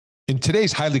In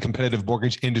today's highly competitive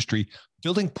mortgage industry,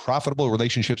 building profitable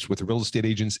relationships with real estate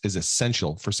agents is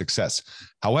essential for success.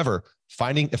 However,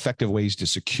 finding effective ways to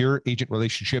secure agent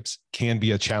relationships can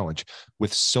be a challenge.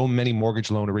 With so many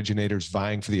mortgage loan originators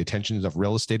vying for the attention of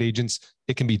real estate agents,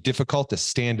 it can be difficult to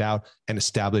stand out and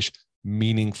establish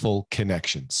meaningful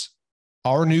connections.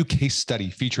 Our new case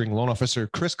study featuring loan officer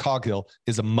Chris Coghill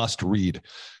is a must read.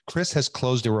 Chris has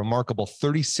closed a remarkable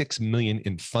 $36 million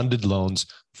in funded loans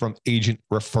from agent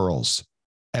referrals.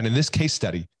 And in this case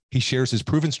study, he shares his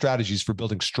proven strategies for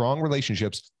building strong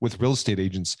relationships with real estate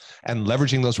agents and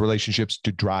leveraging those relationships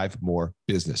to drive more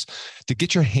business. To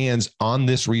get your hands on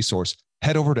this resource,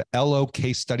 head over to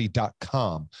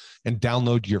locasestudy.com and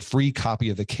download your free copy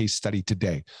of the case study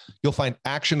today. You'll find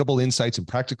actionable insights and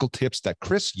practical tips that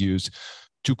Chris used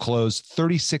to close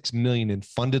 $36 million in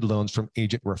funded loans from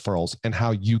agent referrals and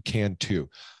how you can too.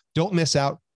 Don't miss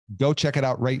out. Go check it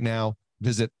out right now.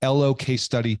 Visit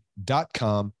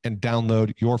locasestudy.com and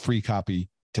download your free copy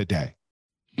today.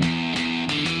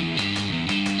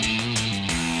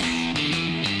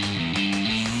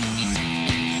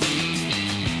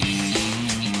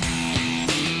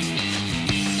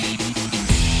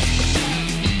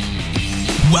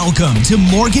 Welcome to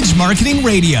Mortgage Marketing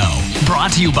Radio,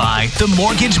 brought to you by the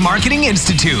Mortgage Marketing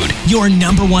Institute, your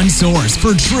number one source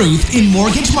for truth in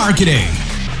mortgage marketing.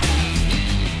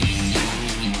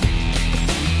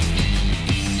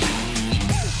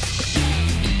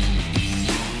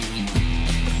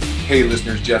 Hey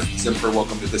listeners, Jeff Zimper.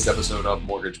 Welcome to this episode of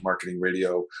Mortgage Marketing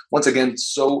Radio. Once again,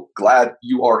 so glad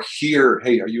you are here.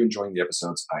 Hey, are you enjoying the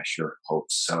episodes? I sure hope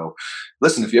so.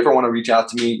 Listen, if you ever want to reach out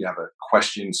to me, you have a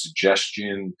question,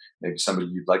 suggestion, maybe somebody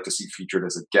you'd like to see featured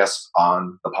as a guest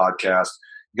on the podcast,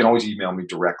 you can always email me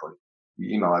directly.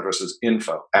 The email address is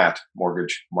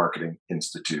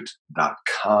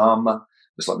info@mortgagemarketinginstitute.com.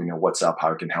 Just let me know what's up,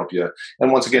 how I can help you.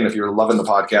 And once again, if you're loving the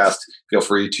podcast, feel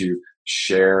free to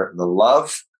share the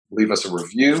love. Leave us a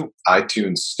review,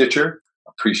 iTunes, Stitcher.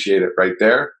 Appreciate it right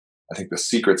there. I think the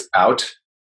secret's out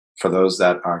for those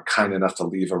that are kind enough to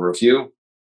leave a review.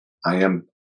 I am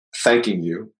thanking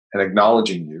you and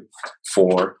acknowledging you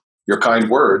for your kind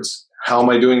words. How am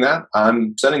I doing that?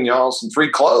 I'm sending y'all some free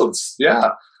clothes.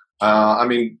 Yeah.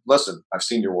 Listen, I've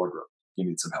seen your wardrobe. You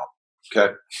need some help.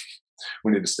 Okay.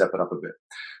 We need to step it up a bit.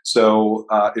 So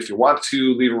if you want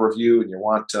to leave a review and you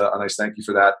want a nice thank you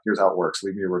for that, here's how it works.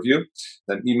 Leave me a review,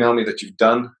 then email me that you've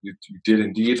done. You did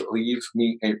indeed leave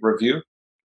me a review,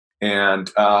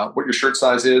 and what your shirt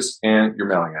size is and your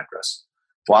mailing address.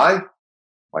 Why?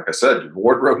 Like I said, your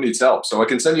wardrobe needs help. So I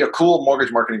can send you a cool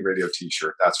Mortgage Marketing Radio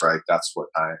t-shirt. That's right. That's what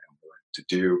I am willing to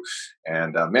do.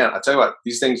 And man, I tell you what,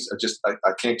 these things are just,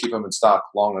 I can't keep them in stock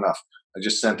long enough. I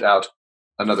just sent out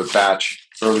another batch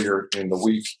earlier in the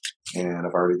week, and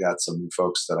I've already got some new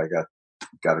folks that I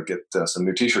got to get some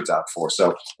new t-shirts out for.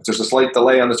 So if there's a slight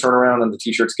delay on the turnaround and the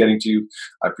t-shirts getting to you,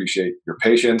 I appreciate your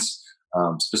patience.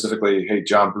 Specifically, hey,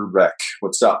 John Brubeck,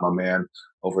 what's up, my man,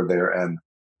 over there in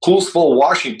Poolsville,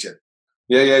 Washington.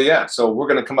 Yeah. So we're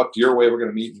going to come up to your way. We're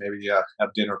going to meet and maybe have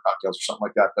dinner, cocktails, or something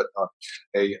like that. But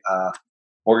a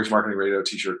Mortgage Marketing Radio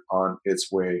t-shirt on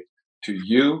its way to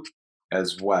you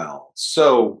as well.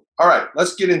 So, all right,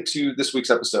 let's get into this week's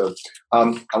episode. I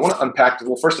want to unpack,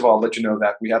 well, first of all, I'll let you know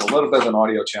that we had a little bit of an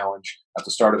audio challenge at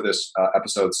the start of this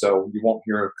episode, so you won't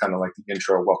hear kind of like the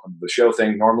intro, welcome to the show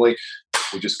thing. Normally,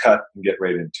 we just cut and get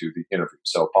right into the interview.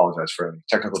 So apologize for any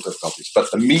technical difficulties,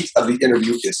 but the meat of the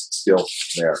interview is still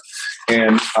there.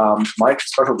 And my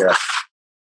special guest,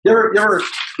 you ever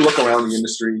look around the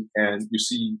industry and you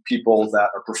see people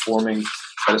that are performing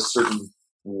at a certain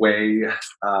way,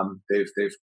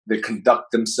 they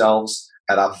conduct themselves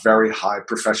at a very high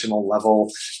professional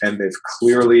level, and they've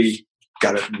clearly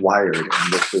got it wired,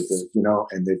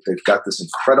 and they've got this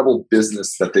incredible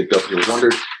business that they built. You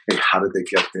wondered, hey, how did they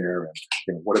get there,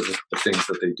 and what are the things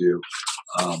that they do?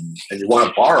 And you want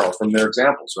to borrow from their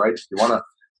examples, right? You want to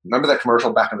remember that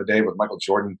commercial back in the day with Michael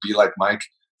Jordan, "Be like Mike."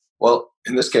 Well,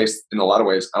 in this case, in a lot of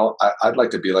ways, I'd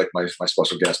like to be like my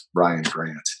special guest, Ryan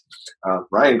Grant.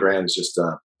 Ryan Grant is just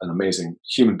an amazing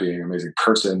human being, amazing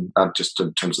person, not just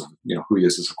in terms of who he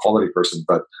is as a quality person,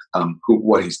 but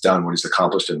what he's done, what he's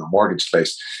accomplished in the mortgage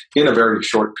space in a very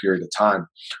short period of time.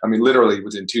 I mean, literally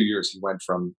within 2 years, he went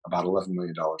from about $11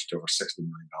 million to over $60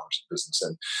 million in business.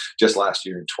 And just last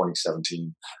year in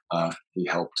 2017, he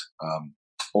helped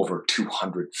over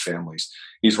 200 families.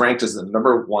 He's ranked as the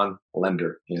number one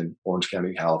lender in Orange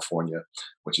County, California,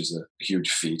 which is a huge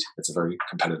feat. It's a very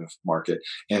competitive market.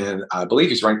 And I believe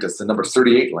he's ranked as the number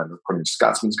 38 lender, according to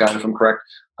Scotsman's Guide, if I'm correct,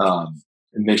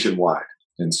 nationwide.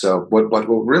 And so what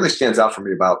really stands out for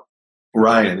me about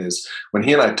Ryan is when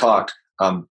he and I talked,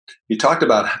 he talked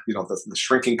about the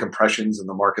shrinking compressions in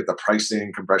the market, the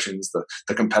pricing compressions, the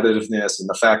competitiveness, and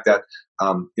the fact that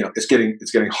it's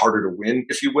getting harder to win,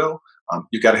 if you will.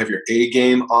 You've got to have your A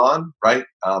game on, right?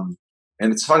 And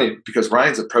it's funny because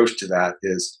Ryan's approach to that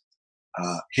is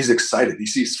he's excited. He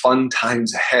sees fun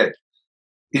times ahead,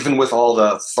 even with all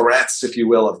the threats, if you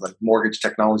will, of the mortgage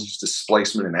technologies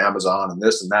displacement and Amazon and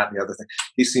this and that and the other thing.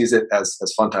 He sees it as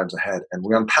fun times ahead. And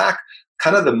we unpack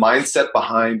kind of the mindset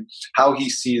behind how he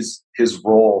sees his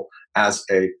role as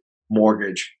a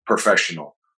mortgage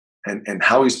professional and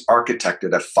how he's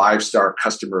architected a 5-star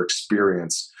customer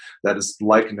experience that is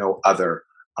like no other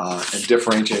and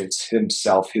differentiates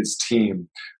himself, his team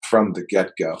from the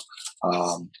get-go.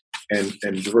 And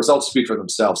the results speak for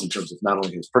themselves in terms of not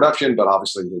only his production, but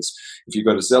obviously if you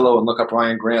go to Zillow and look up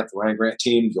Ryan Grant, the Ryan Grant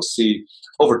team, you'll see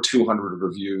over 200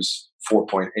 reviews,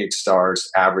 4.8 stars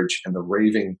average, and the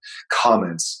raving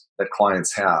comments that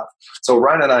clients have. So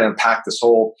Ryan and I unpack this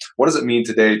whole, what does it mean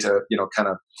today to, kind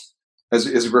of, as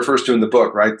it refers to in the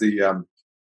book, right?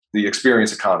 The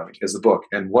experience economy is the book.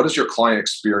 And what is your client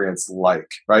experience like,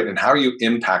 right? And how are you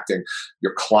impacting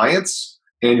your clients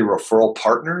and your referral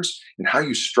partners, and how are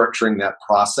you structuring that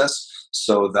process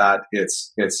so that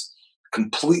it's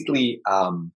completely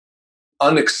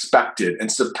unexpected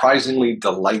and surprisingly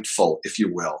delightful, if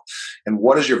you will. And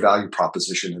what is your value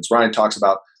proposition? As Ryan talks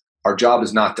about, our job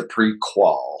is not to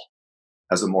pre-qual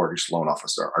as a mortgage loan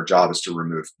officer. Our job is to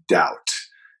remove doubt.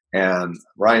 And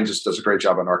Ryan just does a great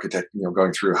job on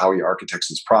going through how he architects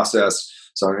his process.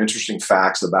 Some interesting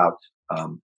facts about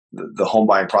the home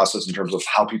buying process in terms of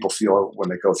how people feel when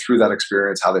they go through that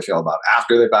experience, how they feel about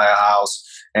after they buy a house.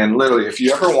 And literally, if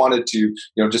you ever wanted to,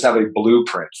 just have a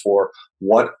blueprint for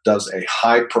what does a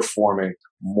high performing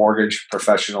mortgage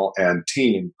professional and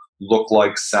team look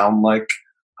like, sound like,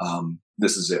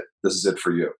 this is it. This is it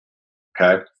for you.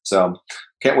 Okay. So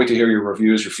can't wait to hear your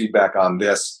reviews, your feedback on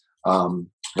this.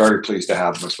 Very pleased to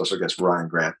have my special guest, Ryan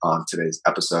Grant, on today's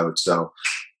episode. So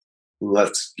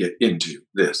let's get into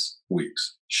this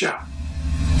week's show.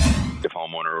 If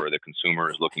homeowner or the consumer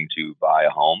is looking to buy a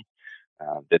home,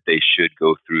 that they should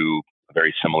go through a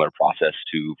very similar process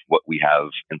to what we have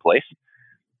in place.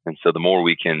 And so the more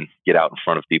we can get out in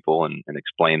front of people and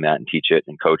explain that and teach it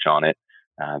and coach on it,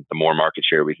 the more market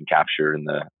share we can capture and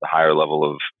the higher level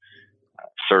of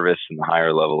service and the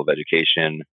higher level of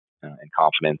education and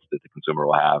confidence that the consumer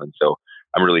will have. And so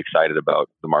I'm really excited about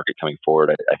the market coming forward.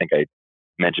 I think I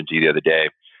mentioned to you the other day,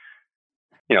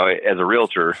 as a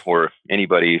realtor or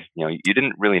anybody, you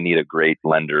didn't really need a great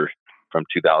lender from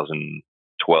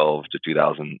 2012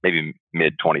 to maybe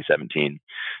mid 2017,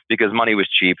 because money was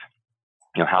cheap,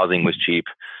 housing was cheap.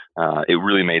 It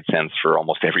really made sense for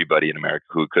almost everybody in America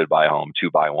who could buy a home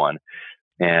to buy one.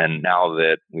 And now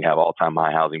that we have all-time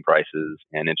high housing prices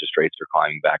and interest rates are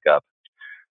climbing back up,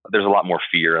 there's a lot more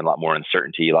fear and a lot more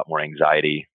uncertainty, a lot more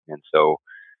anxiety. And so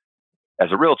as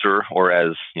a realtor or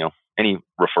as, any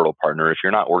referral partner, if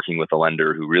you're not working with a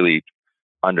lender who really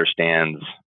understands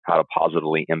how to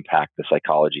positively impact the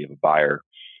psychology of a buyer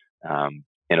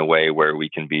in a way where we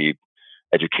can be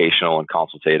educational and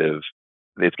consultative,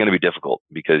 it's going to be difficult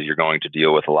because you're going to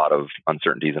deal with a lot of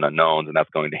uncertainties and unknowns, and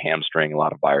that's going to hamstring a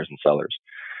lot of buyers and sellers.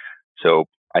 So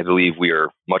I believe we are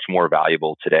much more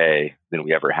valuable today than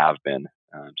we ever have been,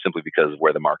 simply because of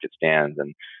where the market stands.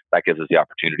 And that gives us the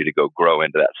opportunity to go grow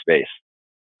into that space.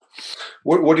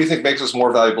 What do you think makes us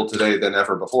more valuable today than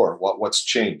ever before? What's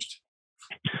changed?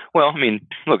 Well,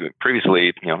 look,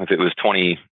 previously, if it was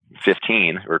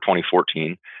 2015 or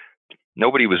 2014,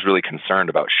 nobody was really concerned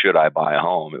about should I buy a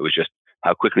home. It was just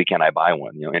how quickly can I buy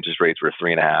one? Interest rates were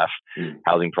 3.5.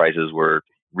 Housing prices were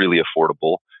really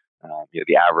affordable.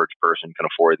 The average person can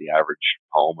afford the average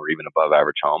home or even above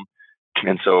average home.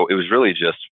 And so it was really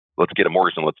just, let's get a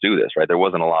mortgage and let's do this, right? There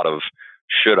wasn't a lot of,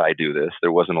 should I do this?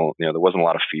 There wasn't a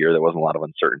lot of fear. There wasn't a lot of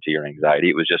uncertainty or anxiety.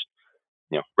 It was just,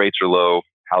 rates are low,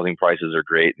 housing prices are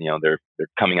great. They're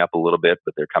coming up a little bit,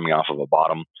 but they're coming off of a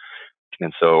bottom.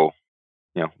 And so,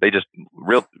 they just,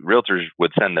 realtors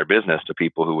would send their business to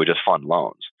people who would just fund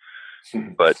loans.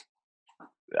 But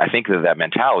I think that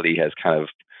mentality has kind of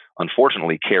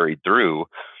unfortunately carried through,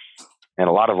 and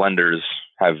a lot of lenders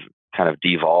have kind of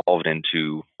devolved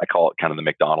into, I call it kind of the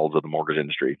McDonald's of the mortgage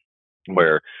industry,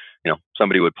 where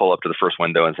somebody would pull up to the first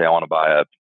window and say, I want to buy a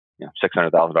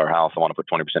 $600,000 house. I want to put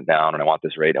 20% down and I want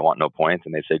this rate. I want no points.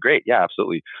 And they say, great. Yeah,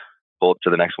 absolutely. Pull up to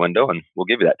the next window and we'll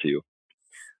give you that to you.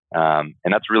 And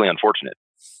that's really unfortunate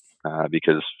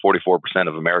because 44%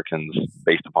 of Americans,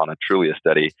 based upon a Trulia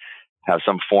study, have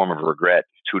some form of regret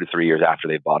 2 to 3 years after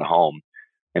they've bought a home.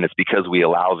 And it's because we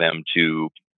allow them to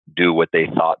do what they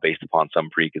thought based upon some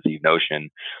preconceived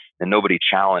notion and nobody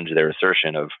challenged their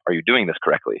assertion of, are you doing this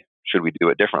correctly? Should we do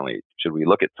it differently? Should we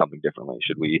look at something differently?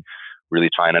 Should we really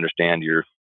try and understand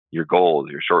your goals,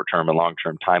 your short-term and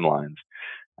long-term timelines?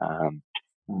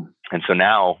 And so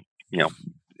now,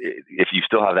 if you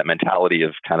still have that mentality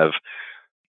of kind of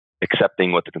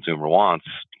accepting what the consumer wants,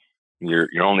 you're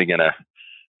only going to,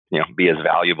 be as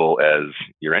valuable as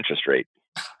your interest rate,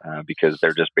 because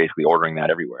they're just basically ordering that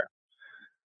everywhere.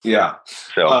 Yeah.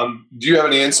 So, do you have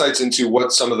any insights into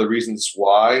what some of the reasons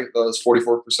why those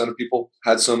 44% of people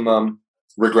had some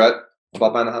regret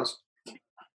about buying a house?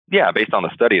 Yeah, based on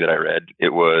the study that I read,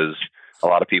 it was a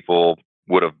lot of people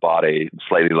would have bought a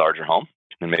slightly larger home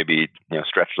and maybe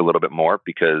stretched a little bit more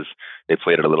because they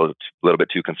played it a little bit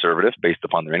too conservative based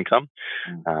upon their income.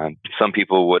 Some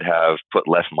people would have put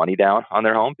less money down on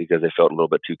their home because they felt a little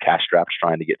bit too cash strapped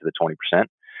trying to get to the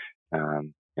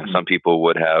 20%. Some people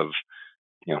would have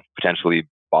potentially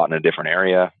bought in a different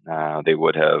area. They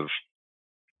would have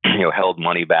held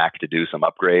money back to do some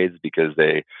upgrades because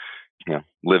they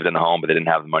lived in the home, but they didn't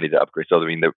have the money to upgrade. So, I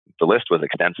mean, the list was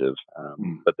extensive.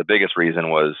 But the biggest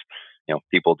reason was,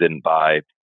 people didn't buy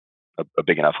a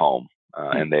big enough home,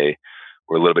 and they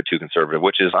were a little bit too conservative,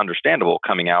 which is understandable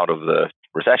coming out of the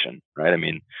recession, right? I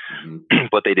mean,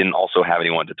 but they didn't also have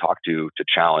anyone to talk to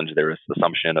challenge their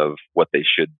assumption of what they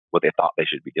thought they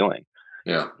should be doing.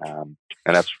 Yeah.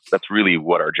 And that's really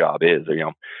what our job is.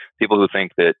 People who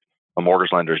think that a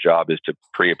mortgage lender's job is to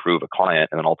pre-approve a client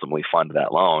and then ultimately fund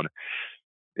that loan,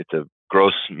 it's a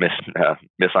gross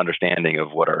misunderstanding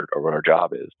of what our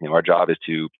job is. Our job is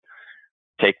to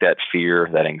take that fear,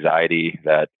 that anxiety,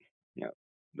 that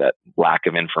lack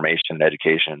of information and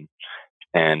education,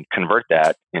 and convert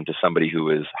that into somebody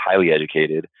who is highly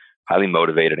educated, highly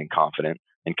motivated and confident,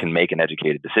 and can make an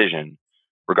educated decision,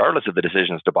 regardless of the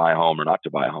decisions to buy a home or not to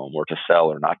buy a home, or to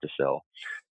sell or not to sell.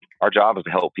 Our job is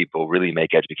to help people really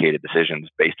make educated decisions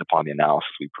based upon the analysis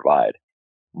we provide.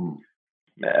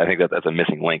 I think that's a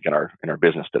missing link in our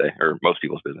business today, or most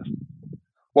people's business.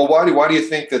 Well, why do you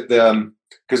think that?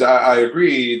 Because I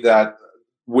agree that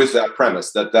with that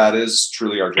premise that is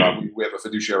truly our job. We have a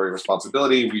fiduciary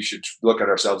responsibility. We should look at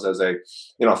ourselves as a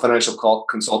financial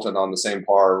consultant on the same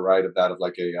par, right, of that of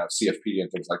like a CFP and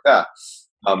things like that.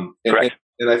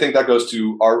 And I think that goes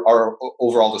to our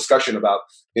overall discussion about,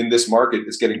 in this market,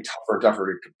 it's getting tougher and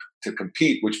tougher to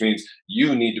compete, which means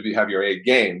you need to have your A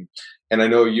game. And I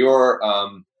know you're,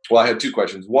 I had two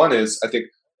questions. One is, I think,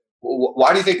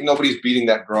 why do you think nobody's beating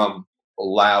that drum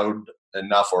loud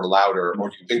enough or louder? Or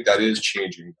do you think that is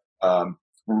changing,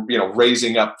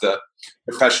 raising up the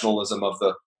professionalism of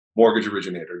the mortgage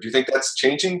originator? Do you think that's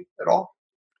changing at all?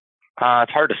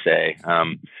 It's hard to say.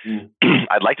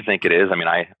 I'd like to think it is. I mean,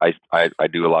 I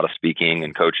do a lot of speaking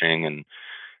and coaching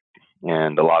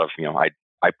and a lot of,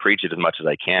 I preach it as much as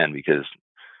I can because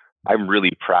I'm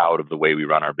really proud of the way we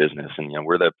run our business. And,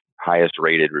 we're the highest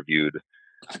rated, reviewed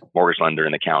mortgage lender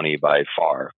in the county by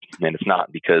far. And it's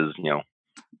not because,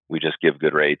 we just give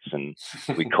good rates and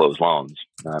we close loans.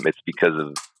 It's because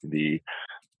of the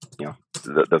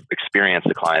experience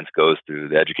the clients goes through,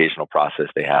 the educational process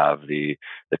they have, the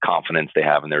confidence they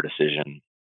have in their decision,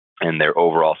 and their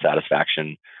overall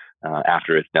satisfaction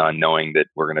after it's done, knowing that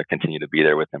we're going to continue to be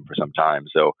there with them for some time.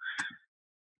 So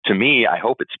to me, I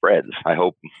hope it spreads. I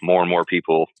hope more and more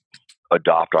people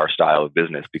adopt our style of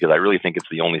business, because I really think it's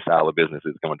the only style of business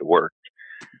that's going to work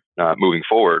moving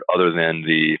forward, other than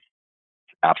the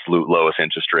absolute lowest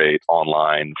interest rate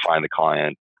online, find the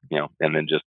client, and then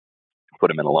just put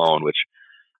them in a loan, which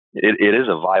it is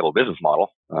a viable business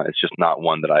model. It's just not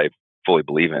one that I fully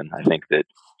believe in. I think that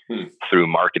through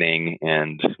marketing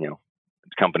and,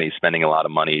 companies spending a lot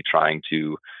of money trying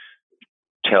to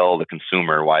tell the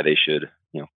consumer why they should,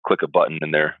 click a button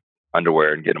in their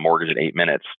underwear and get a mortgage in 8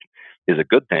 minutes is a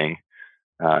good thing,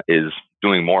 is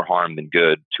doing more harm than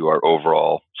good to our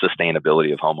overall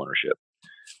sustainability of homeownership.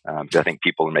 I think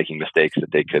people are making mistakes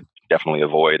that they could definitely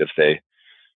avoid if they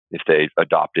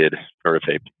adopted, or if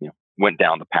they went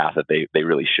down the path that they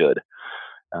really should.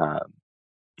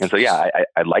 And so, yeah,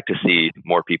 I'd like to see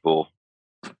more people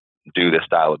do this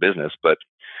style of business, but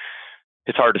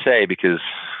it's hard to say because,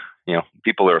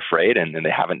 people are afraid and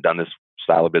they haven't done this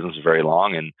style of business very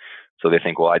long. And so they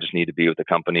think, well, I just need to be with a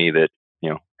company that,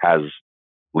 has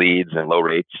leads and low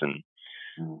rates. And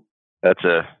that's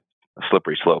a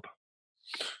slippery slope.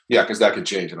 Yeah, because that could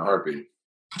change in a heartbeat.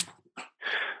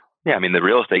 Yeah, I mean, the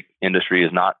real estate industry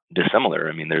is not dissimilar.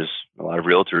 I mean, there's a lot of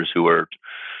realtors who are,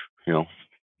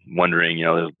 wondering,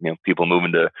 people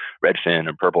moving to Redfin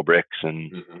or Purple Bricks,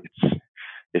 and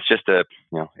it's just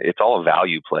it's all a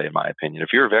value play, in my opinion. If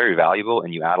you're very valuable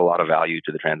and you add a lot of value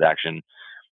to the transaction,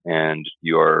 and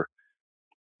you're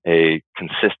a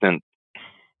consistent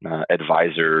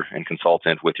advisor and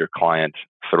consultant with your client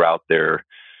throughout their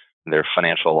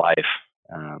financial life,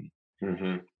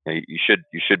 you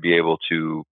should be able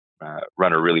to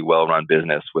run a really well-run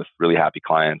business with really happy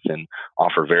clients and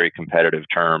offer very competitive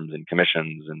terms and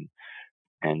commissions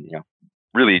and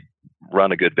really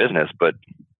run a good business. But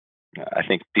I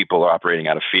think people are operating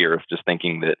out of fear of just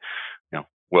thinking that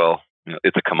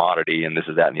it's a commodity and this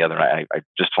is that and the other. And I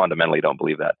just fundamentally don't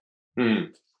believe that.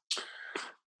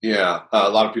 Yeah, a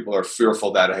lot of people are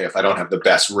fearful that, hey, if I don't have the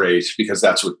best rate, because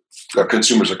that's what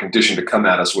consumers are conditioned to come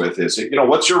at us with is,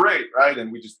 what's your rate, right?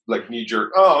 And we just like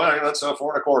knee-jerk, that's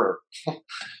 4.25. And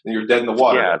you're dead in the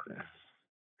water. Yeah.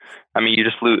 I mean, you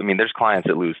just lose. I mean, there's clients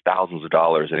that lose thousands of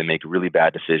dollars and they make really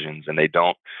bad decisions and they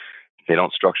don't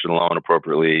structure the loan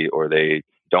appropriately, or they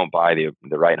don't buy the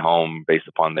right home based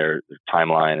upon their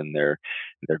timeline and their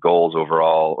goals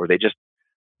overall, or there's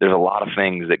a lot of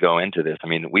things that go into this. I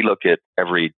mean, we look at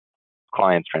every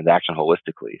client's transaction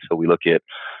holistically. So we look at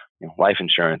life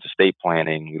insurance, estate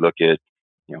planning. We look at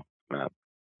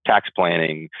tax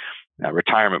planning,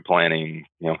 retirement planning.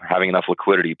 Having enough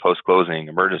liquidity post closing,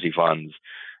 emergency funds.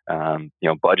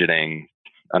 Budgeting,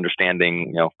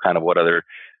 understanding kind of what other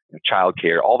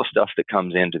childcare, all the stuff that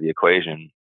comes into the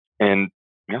equation. And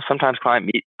sometimes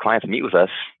clients meet with us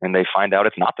and they find out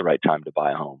it's not the right time to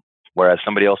buy a home, whereas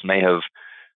somebody else may have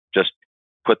just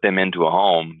put them into a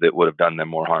home that would have done them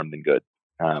more harm than good.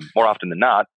 More often than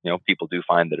not, people do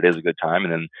find that it is a good time,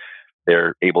 and then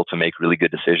they're able to make really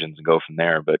good decisions and go from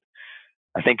there. But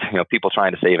I think people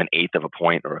trying to save an eighth of a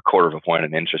point or a quarter of a point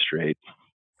in interest rate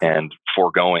and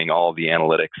foregoing all the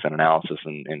analytics and analysis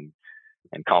and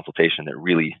consultation that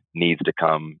really needs to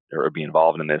come or be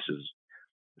involved in this is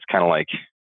kind of like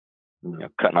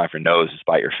cutting off your nose to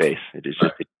spite your face.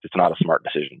 It's not a smart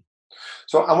decision.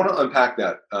 So I want to unpack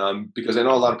that because I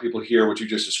know a lot of people hear what you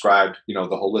just described, the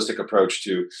holistic approach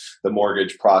to the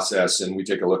mortgage process, and we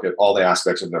take a look at all the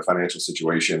aspects of their financial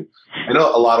situation. I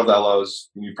know a lot of LOs,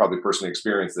 you probably personally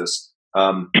experienced this,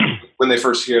 when they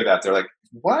first hear that, they're like,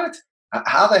 what?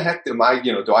 How the heck do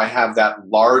I have that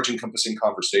large encompassing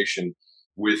conversation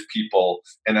with people?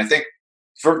 And I think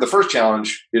for the first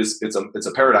challenge is it's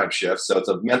a paradigm shift. So it's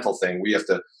a mental thing. We have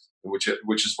to, which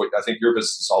is what I think your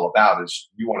business is all about, is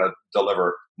you want to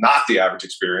deliver not the average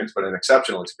experience, but an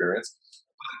exceptional experience.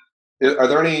 Are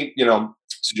there any,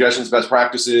 suggestions, best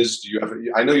practices?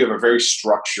 I know you have a very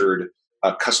structured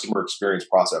customer experience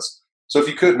process. So if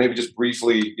you could maybe just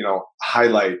briefly,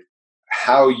 highlight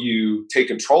how you take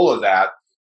control of that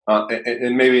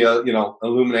and maybe,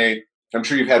 illuminate. I'm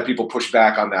sure you've had people push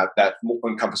back on that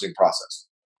encompassing process.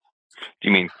 Do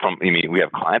you mean we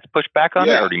have clients push back on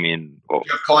it, or do you mean you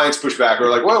have clients push back or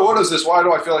like, well, what is this? Why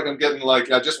do I feel like I'm getting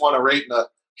I just want to rate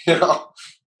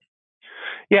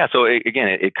Yeah. So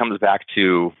it comes back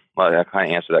to, I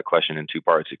kind of answer that question in two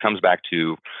parts. It comes back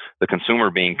to the consumer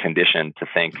being conditioned to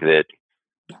think that,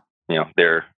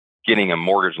 they're getting a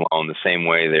mortgage loan the same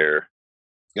way they're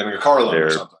getting a car loan or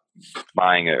something,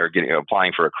 buying or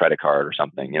applying for a credit card or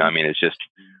something. It's just,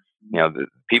 the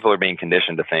people are being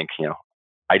conditioned to think,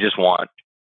 I just want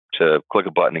to click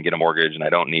a button and get a mortgage, and I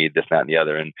don't need this, that, and the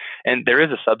other. And there is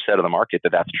a subset of the market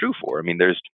that's true for. I mean,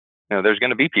 there's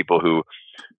going to be people who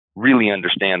really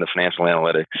understand the financial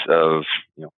analytics of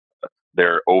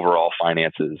their overall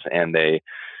finances, and they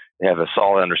have a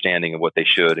solid understanding of what they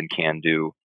should and can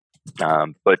do.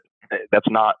 But that's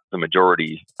not the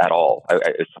majority at all.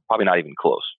 It's probably not even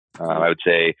close. I would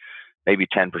say maybe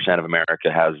 10% of America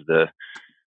has the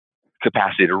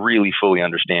capacity to really fully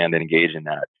understand and engage in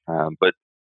that. But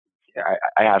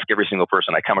I ask every single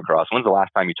person I come across, when's the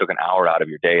last time you took an hour out of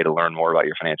your day to learn more about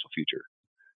your financial future?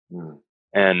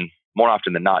 And more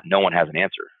often than not, no one has an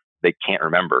answer. They can't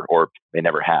remember, or they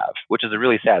never have, which is a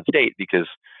really sad state because,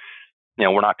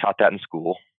 we're not taught that in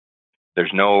school.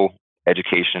 There's no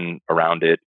education around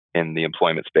it in the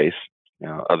employment space,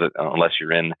 unless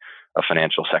you're in a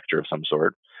financial sector of some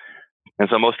sort. And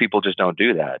so most people just don't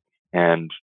do that. And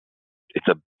it's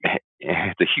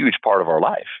a huge part of our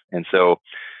life. And so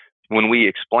when we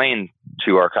explain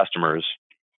to our customers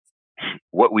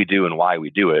what we do and why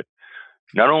we do it,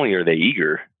 not only are they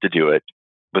eager to do it,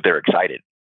 but they're excited.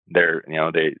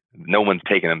 No one's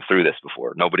taken them through this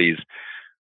before. Nobody's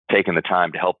taken the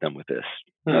time to help them with this.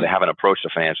 They haven't approached a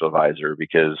financial advisor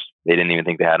because they didn't even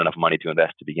think they had enough money to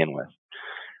invest to begin with.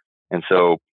 And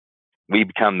so we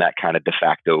become that kind of de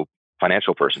facto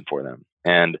financial person for them.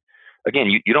 And again,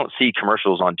 you don't see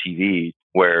commercials on TV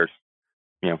where,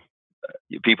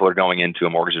 people are going into a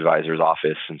mortgage advisor's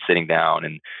office and sitting down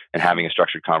and having a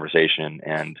structured conversation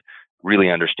and really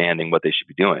understanding what they should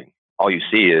be doing. All you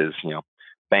see is,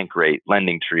 Bankrate,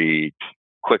 LendingTree,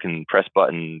 Quicken, press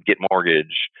button, get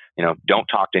mortgage, don't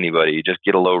talk to anybody, just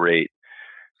get a low rate.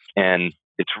 And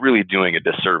it's really doing a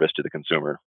disservice to the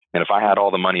consumer. And if I had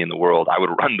all the money in the world, I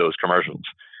would run those commercials.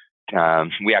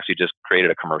 We actually just created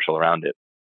a commercial around it.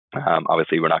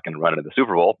 Obviously, we're not going to run it in the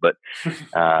Super Bowl, but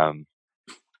I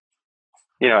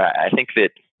think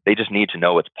that they just need to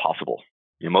know it's possible.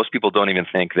 Most people don't even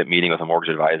think that meeting with a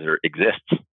mortgage advisor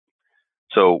exists.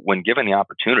 So when given the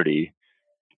opportunity,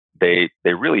 they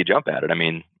really jump at it. I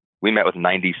mean, we met with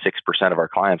 96% of our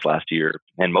clients last year,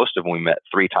 and most of them we met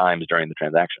 3 times during the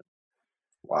transaction.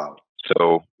 Wow.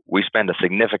 So we spend a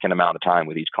significant amount of time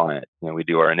with each client. We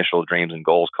do our initial dreams and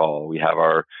goals call. We have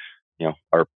our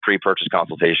pre-purchase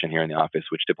consultation here in the office,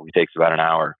 which typically takes about an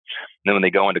hour. And then when they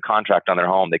go into contract on their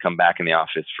home, they come back in the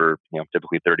office for,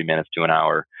 typically 30 minutes to an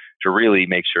hour to really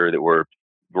make sure that we're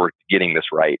getting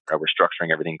this right. We're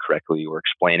structuring everything correctly. We're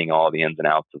explaining all the ins and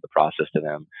outs of the process to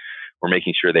them. We're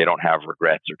making sure they don't have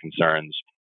regrets or concerns.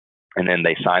 And then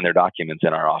they sign their documents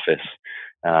in our office.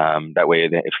 That way,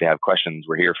 if they have questions,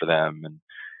 we're here for them. And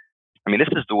I mean, this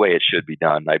is the way it should be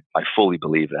done. I fully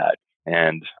believe that.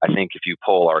 And I think if you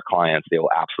poll our clients, they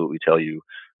will absolutely tell you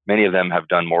many of them have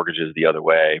done mortgages the other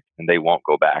way, and they won't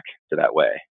go back to that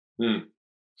way.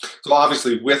 So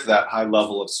obviously, with that high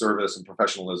level of service and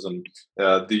professionalism,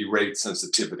 the rate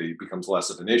sensitivity becomes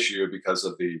less of an issue because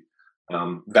of the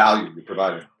value you're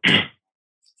providing.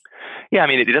 Yeah, I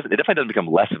mean, it definitely doesn't become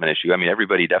less of an issue. I mean,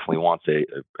 everybody definitely wants a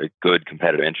good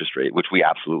competitive interest rate, which we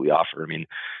absolutely offer. I mean,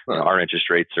 our interest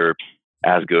rates are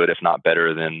as good, if not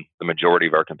better, than the majority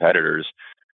of our competitors.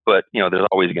 But there's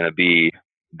always going to be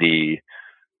the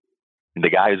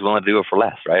guy who's willing to do it for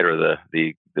less, right? Or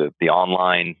the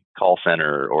online call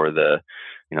center, or the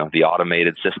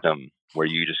automated system where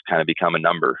you just kind of become a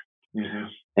number. Mm-hmm.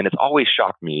 And it's always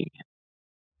shocked me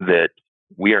that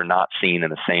we are not seen in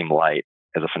the same light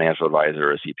as a financial advisor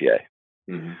or a CPA.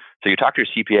 Mm-hmm. So you talk to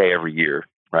your CPA every year,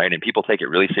 right? And people take it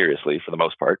really seriously for the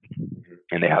most part. Mm-hmm.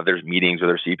 And they have their meetings with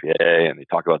their CPA, and they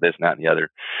talk about this and that and the other.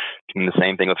 And the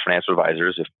same thing with financial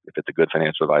advisors, if it's a good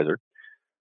financial advisor.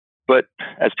 But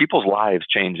as people's lives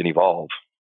change and evolve,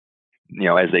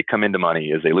 as they come into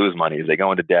money, as they lose money, as they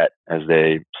go into debt, as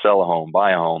they sell a home,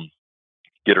 buy a home,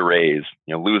 get a raise,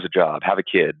 lose a job, have a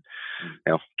kid,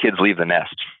 kids leave the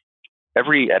nest. At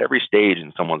every stage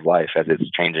in someone's life, as it's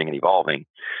changing and evolving,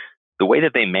 the way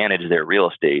that they manage their real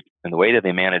estate and the way that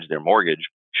they manage their mortgage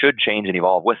should change and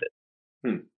evolve with it.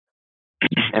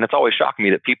 And it's always shocked me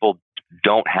that people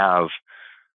don't have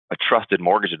a trusted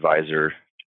mortgage advisor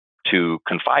to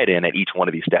confide in at each one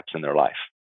of these steps in their life.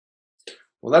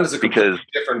 Well, that is a completely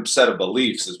different set of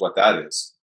beliefs, is what that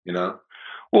is,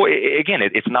 Well, again,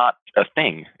 it's not a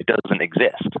thing. It doesn't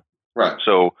exist. Right.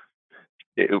 So,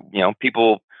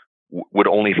 people would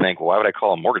only think, well, why would I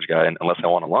call a mortgage guy unless I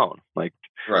want a loan? Like,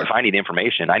 right. If I need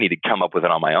information, I need to come up with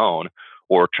it on my own,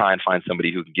 or try and find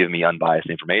somebody who can give me unbiased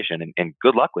information. And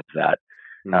good luck with that,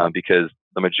 because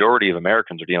the majority of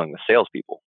Americans are dealing with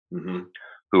salespeople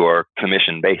who are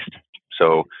commission-based.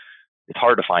 So it's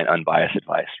hard to find unbiased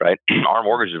advice, right? Our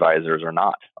mortgage advisors are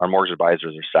not. Our mortgage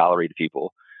advisors are salaried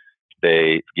people.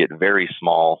 They get very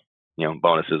small,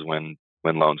 bonuses when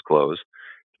loans close,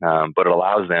 but it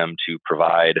allows them to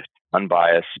provide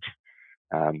unbiased,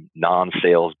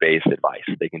 non-sales-based advice.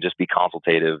 They can just be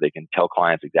consultative. They can tell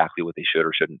clients exactly what they should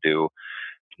or shouldn't do.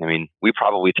 I mean, we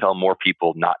probably tell more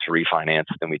people not to refinance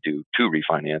than we do to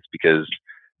refinance, because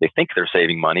they think they're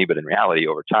saving money, but in reality,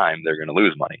 over time, they're going to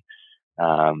lose money.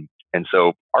 And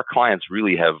so our clients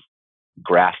really have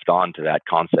grasped onto that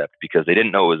concept because they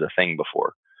didn't know it was a thing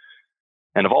before.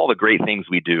 And of all the great things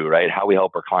we do, right, how we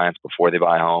help our clients before they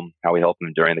buy a home, how we help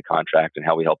them during the contract, and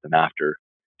how we help them after,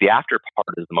 the after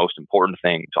part is the most important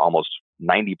thing to almost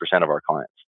 90% of our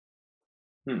clients.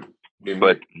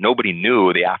 But nobody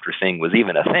knew the after thing was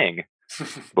even a thing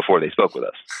before they spoke with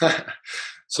us.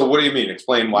 So what do you mean?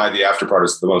 Explain why the after part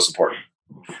is the most important.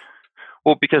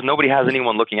 Well, because nobody has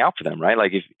anyone looking out for them, right?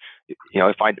 Like if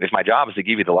my job is to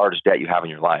give you the largest debt you have in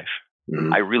your life,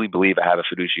 I really believe I have a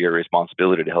fiduciary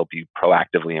responsibility to help you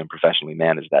proactively and professionally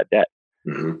manage that debt.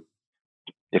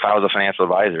 If I was a financial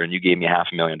advisor and you gave me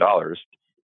 $500,000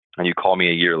 and you call me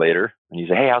a year later and you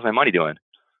say, hey, how's my money doing?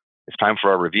 It's time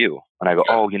for our review. And I go,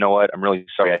 oh, you know what? I'm really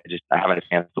sorry. I haven't had a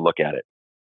chance to look at it.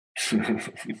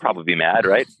 You'd probably be mad,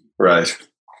 right? Right.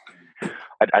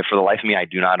 For the life of me, I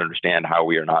do not understand how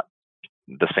we are not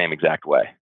the same exact way,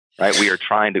 right? We are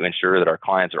trying to ensure that our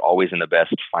clients are always in the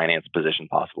best finance position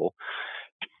possible.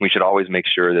 We should always make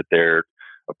sure that they're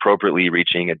appropriately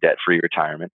reaching a debt-free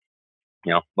retirement.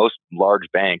 Most large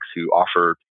banks who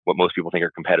offer what most people think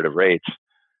are competitive rates,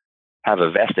 have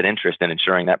a vested interest in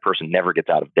ensuring that person never gets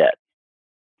out of debt.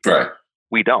 Right.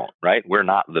 We don't, right? We're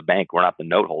not the bank. We're not the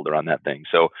note holder on that thing.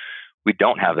 So we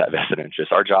don't have that vested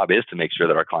interest. Our job is to make sure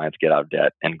that our clients get out of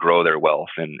debt and grow their wealth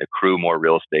and accrue more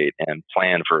real estate and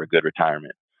plan for a good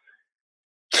retirement.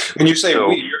 When you say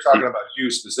we, you're talking about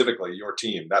you specifically, your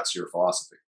team. That's your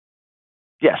philosophy.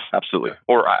 Yes, absolutely. Yeah.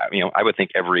 Or, I would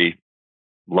think every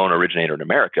loan originator in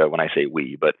America when I say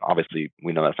we, but obviously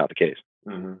we know that's not the case.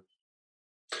 Mm-hmm.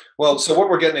 Well, so what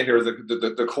we're getting at here,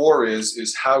 the core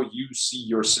is how you see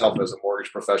yourself as a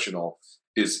mortgage professional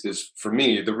is for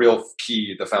me the real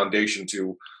key, the foundation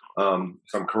to,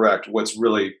 if I'm correct, what's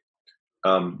really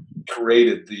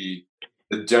created the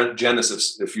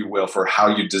genesis, if you will, for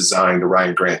how you designed the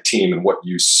Ryan Grant team and what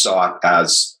you sought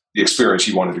as the experience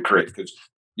you wanted to create. Because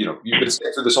you've been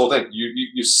saying through this whole thing,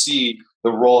 you see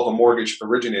the role of a mortgage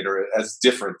originator as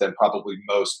different than probably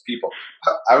most people.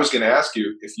 I was going to ask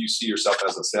you if you see yourself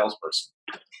as a salesperson.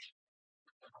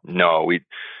 No,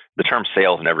 the term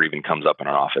sales never even comes up in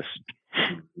our office.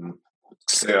 Mm-hmm.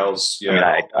 Sales,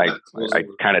 yeah. I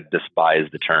kind of despise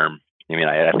the term.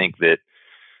 I think that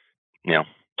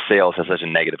sales has such a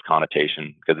negative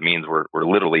connotation because it means we're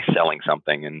literally selling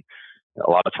something, and a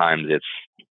lot of times it's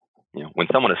when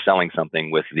someone is selling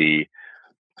something with the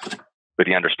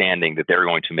understanding that they're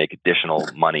going to make additional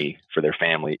money for their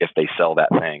family if they sell that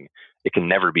thing, it can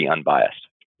never be unbiased.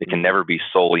 It can never be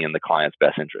solely in the client's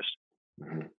best interest.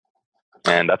 Mm-hmm.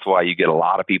 And that's why you get a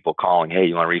lot of people calling, hey,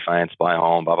 you want to refinance, buy a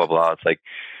home, blah, blah, blah. It's like,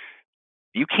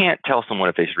 you can't tell someone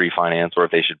if they should refinance or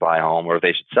if they should buy a home or if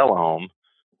they should sell a home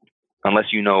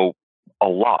unless you know a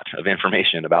lot of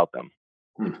information about them.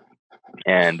 Hmm.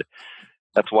 And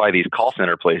that's why these call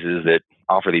center places that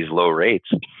offer these low rates,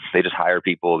 they just hire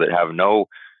people that have no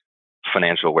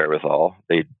financial wherewithal.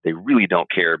 They really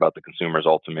don't care about the consumer's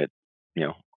ultimate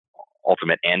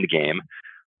end game.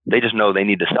 They just know they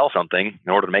need to sell something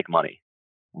in order to make money.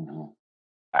 Mm-hmm.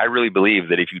 I really believe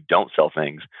that if you don't sell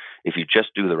things, if you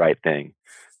just do the right thing,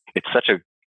 it's such a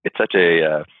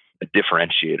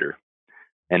differentiator.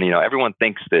 And everyone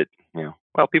thinks that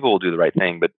people will do the right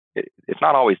thing, but it's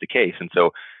not always the case. And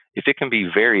so if it can be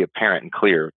very apparent and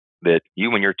clear that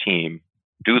you and your team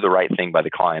do the right thing by the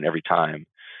client every time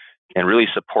and really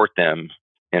support them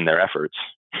in their efforts,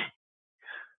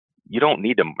 you don't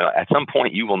need to, at some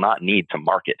point, you will not need to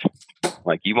market.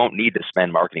 Like, you won't need to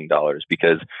spend marketing dollars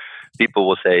because people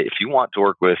will say, if you want to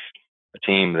work with a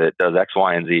team that does X,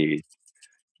 Y, and Z,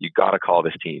 you got to call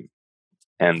this team.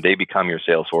 And they become your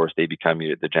sales force. They become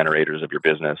the generators of your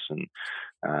business. And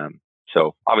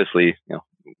so obviously,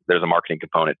 there's a marketing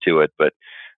component to it, but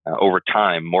over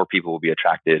time, more people will be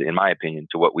attracted, in my opinion,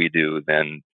 to what we do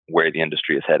than where the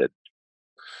industry is headed.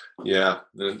 Yeah,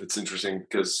 it's interesting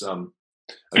because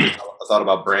I thought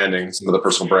about branding, some of the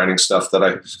personal branding stuff that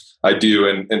I do,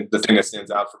 and the thing that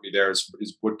stands out for me there is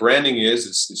what branding is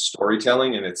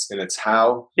storytelling, and it's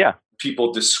how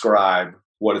people describe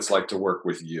what it's like to work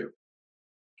with you.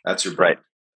 That's your brand. Right.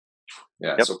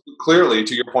 Yeah. Yep. So clearly,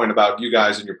 to your point about you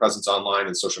guys and your presence online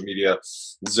and social media,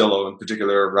 Zillow in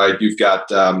particular, right? You've got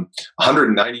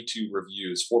 192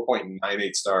 reviews,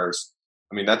 4.98 stars.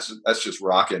 I mean, that's just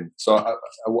rocking. So I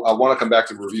want to come back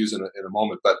to reviews in a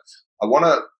moment, but I want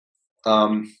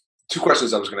to two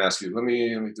questions I was going to ask you. Let me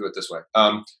do it this way.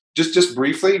 Just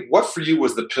briefly, what for you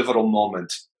was the pivotal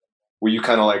moment where you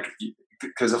kind of like?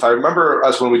 Because if I remember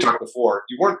us when we talked before,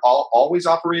 you weren't always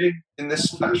operating in this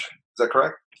fashion. Is that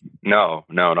correct? No,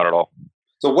 not at all.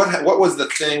 So what was the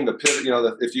thing, the pivot,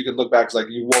 if you could look back, it's like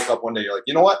you woke up one day, you're like,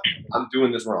 you know what? I'm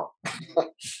doing this wrong.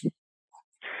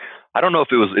 I don't know if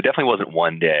it definitely wasn't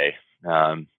one day.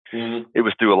 It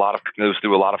was through a lot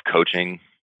of coaching.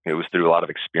 It was through a lot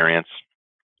of experience.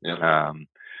 Yeah.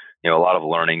 A lot of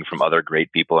learning from other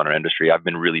great people in our industry. I've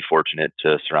been really fortunate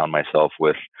to surround myself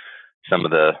with some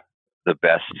of the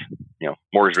best,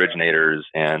 mortgage originators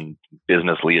and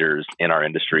business leaders in our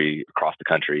industry across the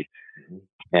country. Mm-hmm.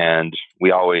 And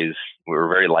we were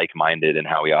very like-minded in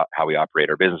how we operate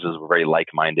our businesses. We're very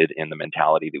like-minded in the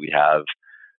mentality that we have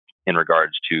in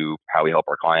regards to how we help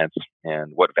our clients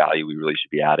and what value we really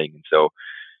should be adding. And so,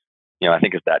 I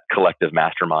think it's that collective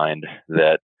mastermind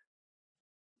that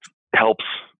helps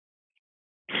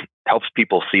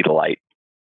people see the light.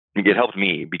 It helped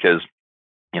me because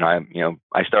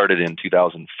I started in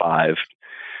 2005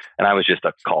 and I was just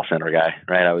a call center guy,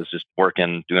 right? I was just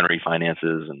working, doing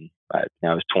refinances, and I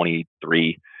was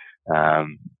 23. I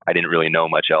didn't really know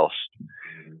much else.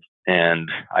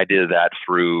 And I did that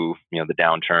through, the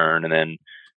downturn. And then,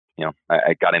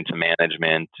 I got into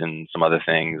management and some other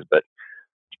things, but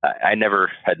I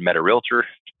never had met a realtor.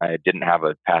 I didn't have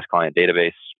a past client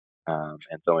database.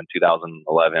 And so in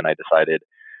 2011, I decided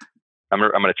I'm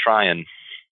going to try and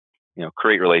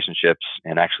create relationships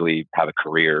and actually have a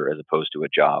career as opposed to a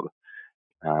job.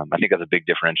 I think that's a big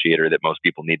differentiator that most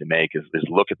people need to make is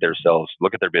look at themselves,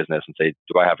 look at their business and say,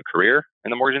 do I have a career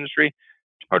in the mortgage industry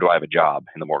or do I have a job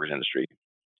in the mortgage industry?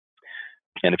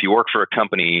 And if you work for a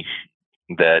company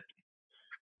that,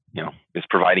 is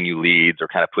providing you leads or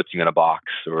kind of puts you in a box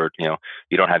or,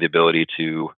 you don't have the ability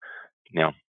to,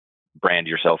 brand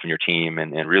yourself and your team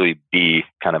and really be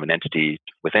kind of an entity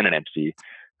within an entity,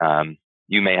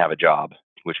 you may have a job,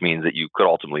 which means that you could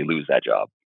ultimately lose that job.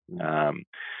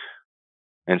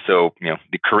 And so,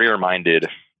 the career-minded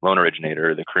loan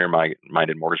originator, the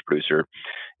career-minded mortgage producer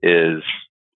is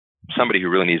somebody who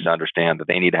really needs to understand that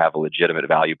they need to have a legitimate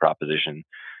value proposition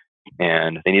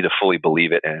and they need to fully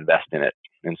believe it and invest in it.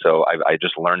 And so I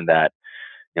just learned that,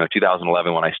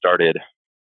 2011 when I started,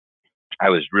 I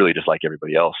was really just like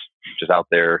everybody else, just out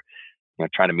there,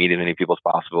 trying to meet as many people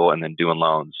as possible and then doing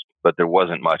loans, but there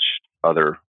wasn't much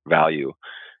other value.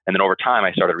 And then over time,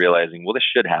 I started realizing, well, this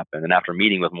should happen. And after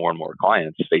meeting with more and more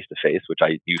clients face to face, which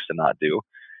I used to not do,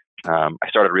 I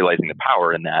started realizing the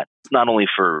power in that, not only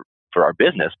for our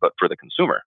business, but for the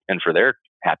consumer and for their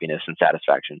happiness and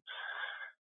satisfaction.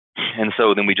 And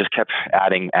so then we just kept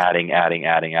adding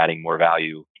more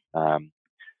value,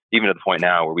 even to the point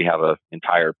now where we have an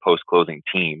entire post-closing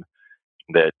team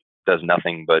that does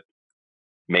nothing but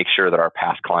make sure that our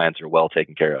past clients are well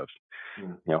taken care of.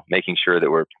 Making sure that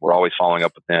we're always following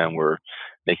up with them. We're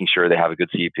making sure they have a good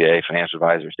CPA, financial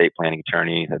advisor, estate planning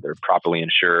attorney, that they're properly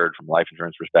insured from a life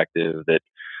insurance perspective, that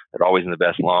they're always in the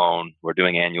best loan. We're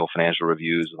doing annual financial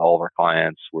reviews with all of our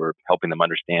clients. We're helping them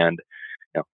understand,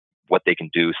 what they can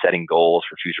do, setting goals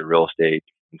for future real estate.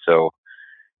 And so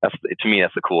to me,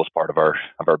 that's the coolest part of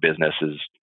our business is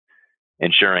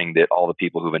ensuring that all the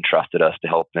people who've entrusted us to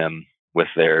help them with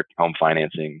their home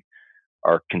financing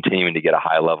are continuing to get a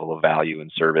high level of value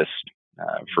and service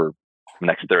for the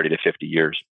next 30 to 50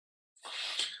 years.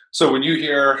 So when you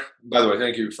hear, by the way,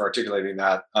 thank you for articulating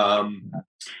that. And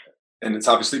it's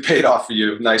obviously paid off for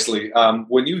you nicely.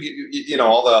 When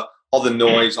all the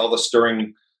noise, all the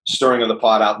stirring of the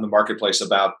pot out in the marketplace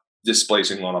about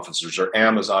displacing loan officers or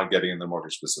Amazon getting in the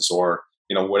mortgage business or,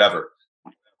 whatever,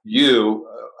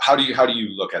 how do you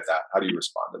look at that? How do you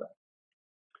respond to that?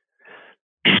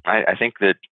 I think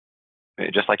that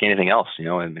just like anything else,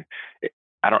 and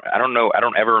I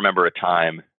don't ever remember a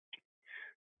time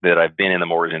that I've been in the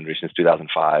mortgage industry since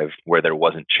 2005 where there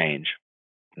wasn't change,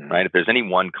 right? If there's any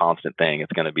one constant thing,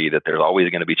 it's going to be that there's always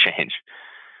going to be change.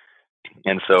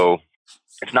 And so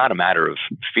it's not a matter of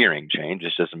fearing change.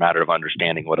 It's just a matter of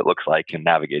understanding what it looks like and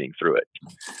navigating through it.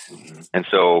 And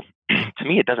so to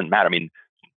me, it doesn't matter. I mean,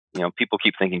 people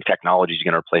keep thinking technology is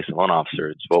going to replace a loan officer.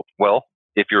 It's well,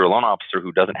 if you're a loan officer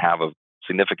who doesn't have a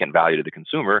significant value to the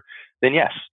consumer, then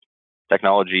yes,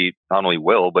 technology not only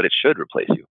will, but it should replace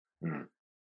you.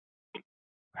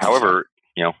 However,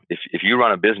 if you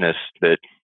run a business that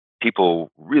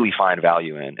people really find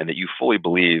value in and that you fully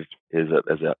believe is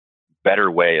a better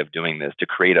way of doing this to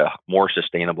create a more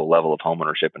sustainable level of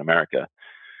homeownership in America,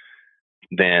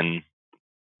 then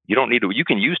you don't need to, you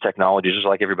can use technology just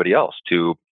like everybody else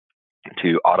to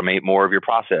automate more of your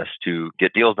process, to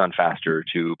get deals done faster,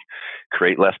 to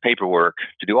create less paperwork,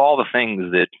 to do all the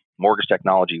things that mortgage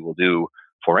technology will do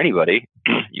for anybody.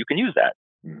 You can use that.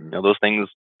 Those things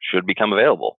should become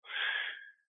available.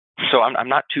 So I'm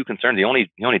not too concerned. The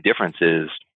only difference is,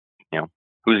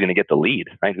 who's going to get the lead,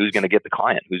 right? Who's going to get the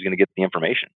client? Who's going to get the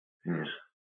information?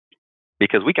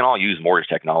 Because we can all use mortgage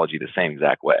technology the same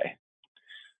exact way.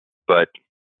 But,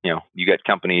 you get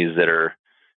companies that are,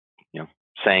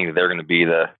 saying that they're going to be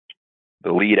the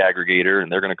lead aggregator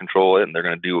and they're going to control it and they're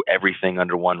going to do everything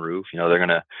under one roof. They're going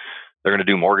to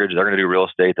do mortgage, they're going to do real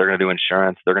estate, they're going to do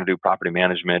insurance, they're going to do property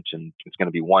management, and it's going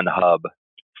to be one hub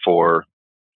for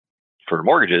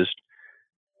mortgages.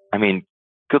 I mean,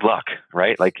 good luck,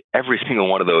 right? Like every single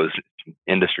one of those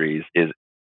industries is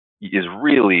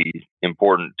really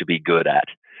important to be good at.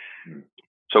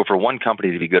 So for one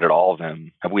company to be good at all of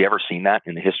them, have we ever seen that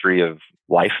in the history of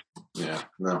life? Yeah,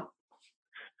 no.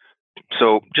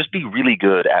 So just be really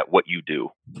good at what you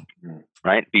do,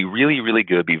 right? Be really, really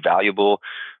good, be valuable,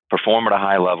 perform at a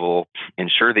high level,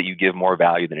 ensure that you give more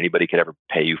value than anybody could ever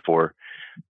pay you for.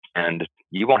 And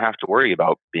you won't have to worry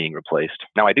about being replaced.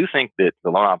 Now, I do think that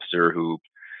the loan officer who,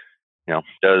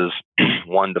 does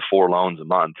 1 to 4 loans a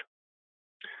month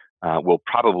will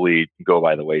probably go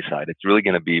by the wayside. It's really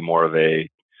going to be more of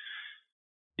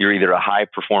you're either a high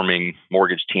performing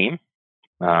mortgage team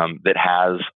that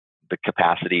has the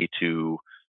capacity to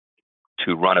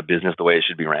run a business the way it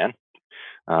should be ran,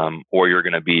 or you're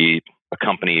going to be a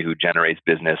company who generates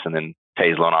business and then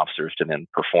pays loan officers to then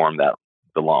perform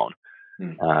the loan.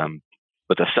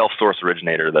 But the self-source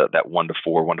originator, that 1 to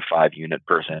 4, 1 to 5 unit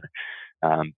person,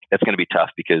 that's going to be tough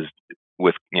because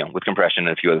with compression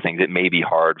and a few other things, it may be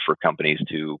hard for companies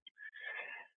to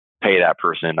pay that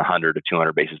person 100 to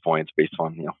 200 basis points based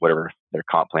on whatever their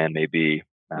comp plan may be,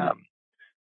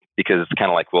 because it's kind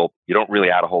of like, well, you don't really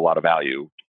add a whole lot of value,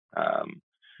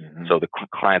 so the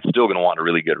client's still going to want a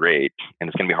really good rate, and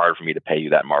it's going to be hard for me to pay you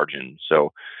that margin.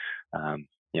 So,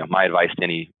 my advice to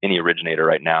any originator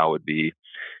right now would be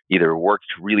either work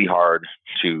really hard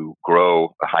to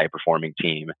grow a high performing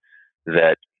team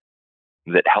that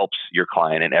helps your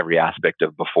client in every aspect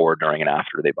of before, during, and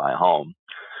after they buy a home,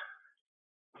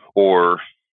 or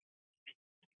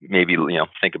maybe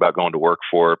think about going to work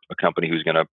for a company who's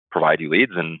going to provide you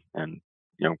leads and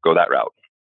go that route.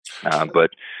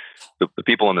 But the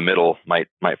people in the middle might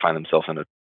find themselves in a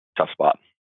tough spot.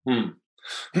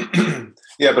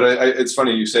 Yeah, but it's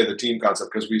funny you say the team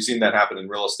concept, because we've seen that happen in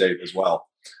real estate as well,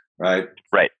 right?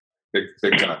 Right.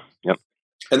 Big time. Yep.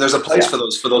 And there's a place for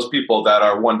those people that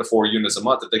are 1 to 4 units a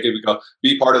month that they could go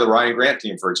be part of the Ryan Grant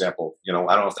team, for example. I don't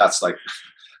know if that's like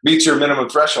meets your minimum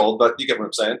threshold, but you get what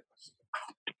I'm saying.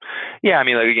 Yeah, I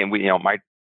mean, like, again,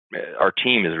 our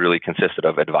team is really consisted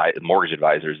of mortgage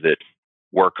advisors that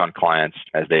work on clients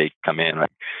as they come in.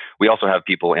 Like, we also have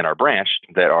people in our branch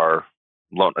that are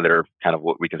kind of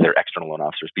what we consider external loan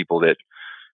officers, people that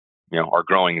are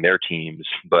growing their teams.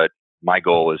 But my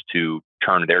goal is to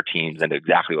turn their teams into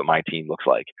exactly what my team looks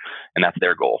like, and that's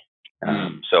their goal.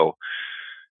 So,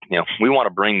 we want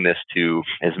to bring this to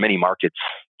as many markets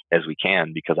as we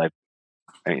can, because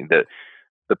the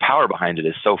power behind it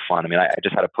is so fun. I mean, I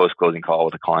just had a post-closing call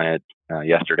with a client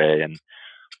yesterday, and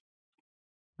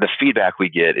the feedback we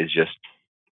get is just,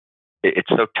 it's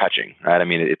so touching, right? I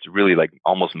mean, it's really like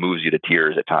almost moves you to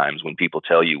tears at times when people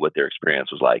tell you what their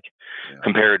experience was like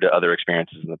compared to other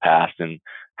experiences in the past, and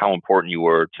how important you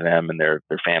were to them and their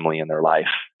family and their life.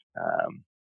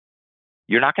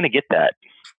 You're not going to get that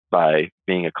by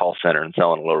being a call center and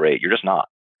selling a low rate. You're just not.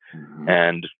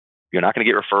 And you're not going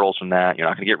to get referrals from that. You're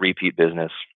not going to get repeat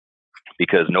business,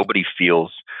 because nobody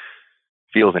feels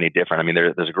any different. I mean,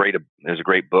 there's a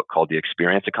great book called The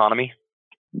Experience Economy.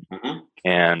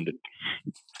 And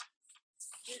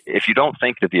if you don't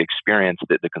think that the experience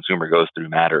that the consumer goes through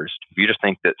matters, if you just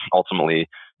think that ultimately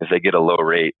if they get a low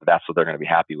rate, that's what they're going to be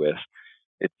happy with,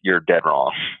 you're dead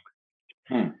wrong.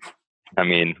 I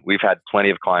mean, we've had plenty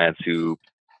of clients who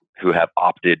have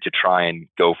opted to try and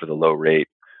go for the low rate,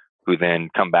 who then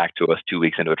come back to us 2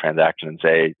 weeks into a transaction and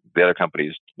say, the other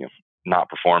company's not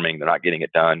performing, they're not getting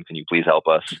it done, can you please help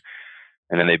us?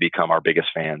 And then they become our biggest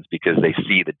fans because they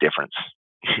see the difference.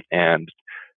 And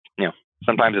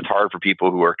sometimes it's hard for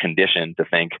people who are conditioned to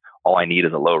think all I need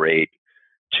is a low rate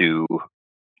to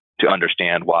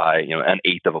understand why an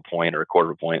eighth of a point or a quarter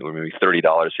of a point, or maybe $30,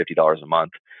 $50 a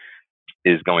month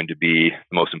is going to be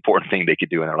the most important thing they could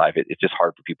do in their life. It's just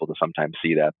hard for people to sometimes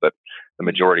see that, but the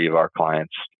majority of our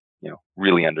clients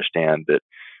really understand that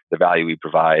the value we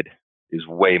provide is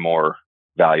way more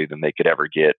value than they could ever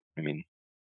get. I mean,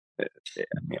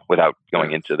 without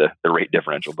going into the rate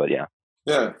differential, but yeah.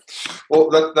 Yeah.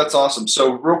 Well, that's awesome.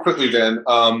 So real quickly then,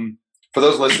 for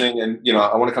those listening, and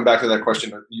I want to come back to that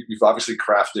question. You've obviously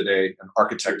crafted an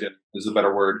architected is a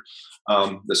better word,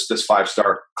 this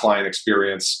 5-star client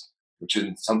experience, which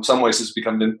in some ways has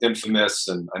become infamous.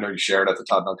 And I know you shared at the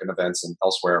Todd Duncan events and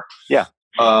elsewhere. Yeah.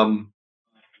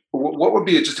 What would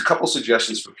be just a couple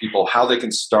suggestions for people how they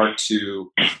can start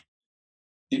to,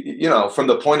 from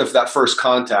the point of that first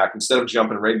contact, instead of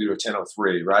jumping right into a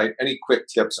 1003, right? Any quick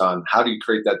tips on how do you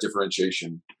create that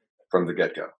differentiation from the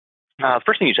get-go? The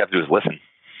first thing you have to do is listen.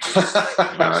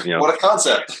 What a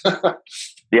concept.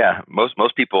 Yeah.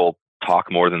 Most people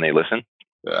talk more than they listen,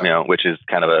 which is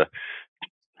kind of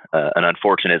an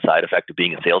unfortunate side effect of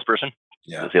being a salesperson.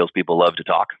 Yeah. The salespeople love to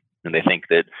talk, and they think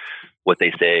that what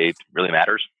they say really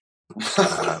matters.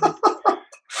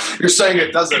 You're saying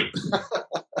it doesn't.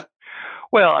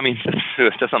 Well, I mean,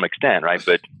 to some extent, right?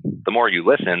 But the more you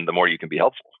listen, the more you can be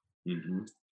helpful.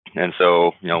 And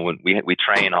so, when we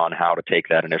train on how to take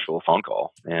that initial phone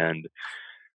call, and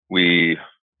we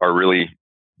are really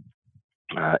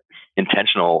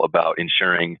intentional about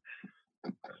ensuring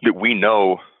that we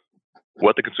know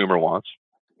what the consumer wants,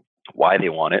 why they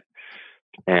want it,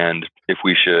 and if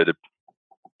we should,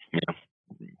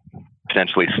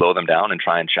 potentially slow them down and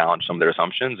try and challenge some of their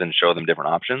assumptions and show them different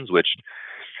options, which,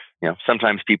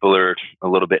 sometimes people are a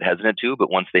little bit hesitant to,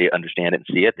 but once they understand it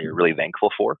and see it, they're really thankful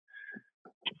for.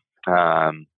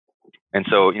 And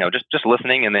so, just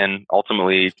listening, and then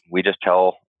ultimately we just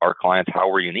tell our clients how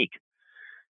we're unique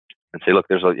and say, look,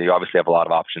 you obviously have a lot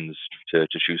of options to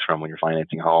choose from when you're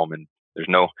financing a home, and there's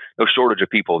no shortage of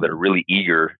people that are really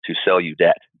eager to sell you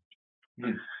debt.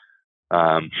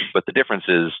 But the difference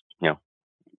is,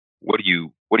 what do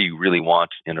you really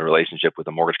want in a relationship with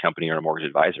a mortgage company or a mortgage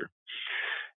advisor?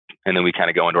 And then we kind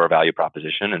of go into our value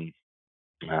proposition, and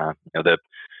the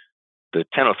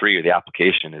 1003 or the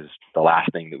application is the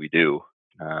last thing that we do,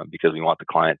 because we want the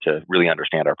client to really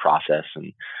understand our process,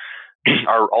 and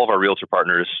all of our realtor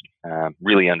partners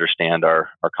really understand our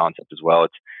concept as well.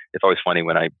 It's always funny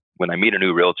when I meet a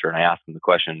new realtor and I ask them the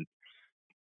question,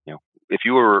 if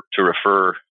you were to refer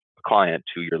a client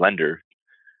to your lender,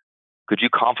 could you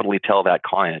confidently tell that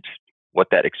client what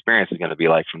that experience is going to be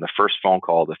like from the first phone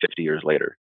call to 50 years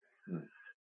later?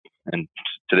 And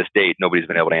to this date, nobody's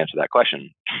been able to answer that question.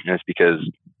 And it's because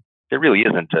there really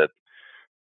isn't a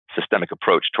systemic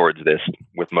approach towards this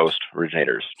with most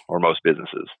originators or most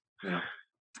businesses.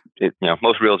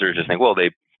 Most realtors just think, well,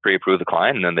 they pre-approve the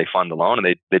client and then they fund the loan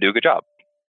and they do a good job.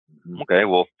 Okay,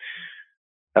 well,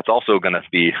 that's also going to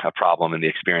be a problem in the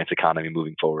experience economy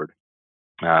moving forward.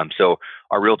 So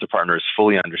our realtor partners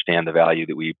fully understand the value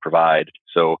that we provide.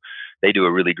 So they do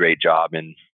a really great job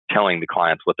in telling the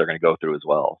clients what they're going to go through as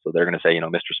well. So they're going to say,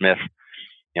 Mr. Smith,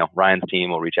 Ryan's team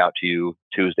will reach out to you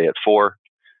Tuesday at 4.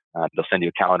 They'll send you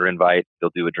a calendar invite.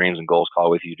 They'll do a dreams and goals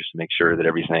call with you just to make sure that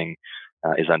everything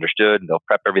is understood. They'll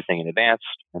prep everything in advance,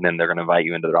 and then they're going to invite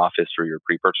you into their office for your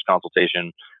pre-purchase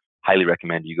consultation. Highly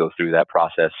recommend you go through that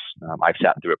process. I've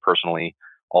sat through it personally.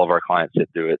 All of our clients sit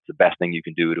through it. It's the best thing you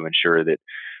can do to ensure that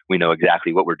we know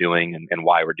exactly what we're doing and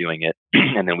why we're doing it,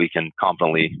 and then we can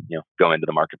confidently, go into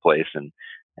the marketplace and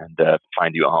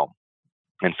find you a home.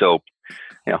 And so,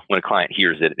 when a client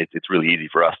hears it, it's really easy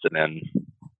for us to then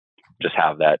just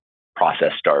have that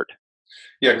process start.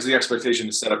 Yeah, because the expectation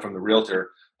is set up from the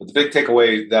realtor. But the big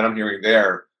takeaway that I'm hearing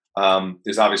there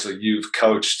is obviously you've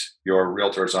coached your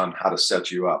realtors on how to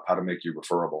set you up, how to make you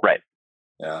referable. Right.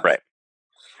 Yeah. Right.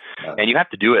 And you have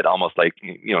to do it almost like,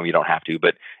 you don't have to,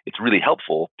 but it's really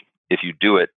helpful if you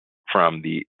do it from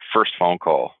the first phone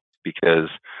call, because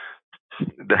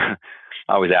I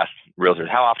always ask realtors,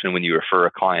 how often when you refer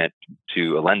a client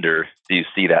to a lender, do you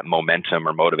see that momentum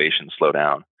or motivation slow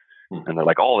down? And they're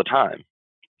like, all the time.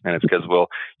 And it's because, well,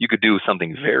 you could do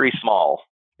something very small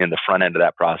in the front end of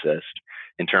that process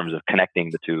in terms of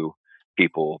connecting the two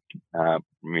people,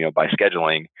 by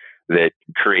scheduling, that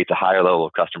creates a higher level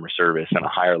of customer service and a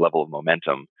higher level of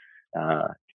momentum.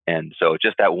 And so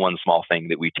just that one small thing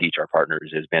that we teach our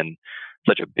partners has been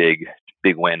such a big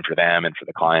win for them and for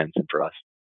the clients and for us.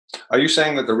 Are you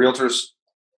saying that the realtors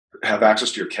have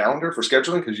access to your calendar for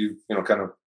scheduling? Because you kind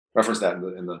of referenced that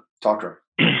in the talk track.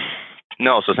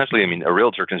 No. So essentially, a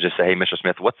realtor can just say, hey, Mr.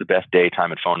 Smith, what's the best day,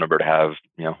 time, and phone number to have,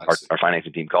 our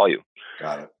financing team call you?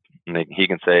 Got it. And he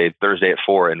can say Thursday at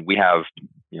 4, and we have,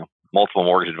 multiple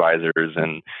mortgage advisors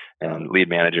and lead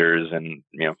managers. And,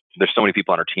 there's so many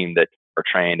people on our team that are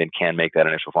trained and can make that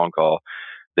initial phone call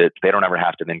that they don't ever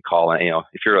have to then call. And,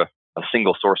 if you're a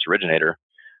single source originator,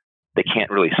 they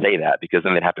can't really say that, because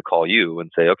then they'd have to call you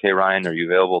and say, okay, Ryan, are you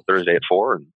available Thursday at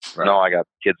 4? And no, I got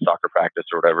kids soccer practice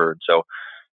or whatever. And so,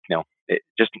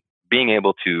 just being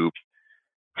able to,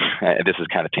 this is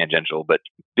kind of tangential, but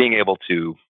being able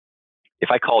to, if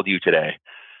I called you today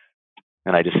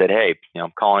and I just said, hey,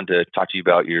 I'm calling to talk to you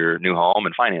about your new home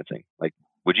and financing, like,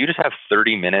 would you just have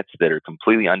 30 minutes that are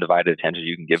completely undivided attention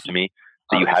you can give to me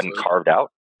that you hadn't carved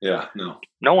out? Yeah, no.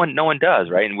 No one does,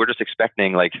 right? And we're just expected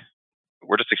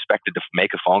to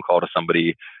make a phone call to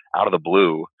somebody out of the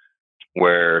blue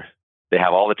where they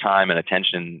have all the time and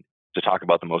attention to talk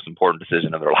about the most important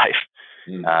decision of their life.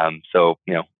 So,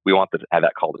 we want to have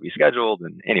that call to be scheduled.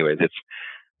 And anyways,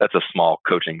 that's a small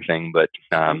coaching thing, but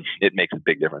it makes a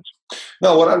big difference.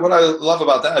 No, what I love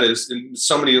about that is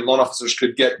so many loan officers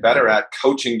could get better at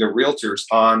coaching the realtors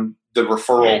on the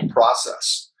referral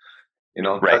process.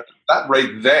 Right. That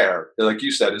right there, like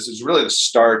you said, is really the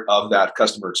start of that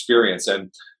customer experience.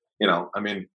 And,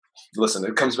 listen,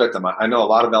 it comes back to I know a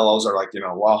lot of LOs are like,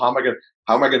 well, how am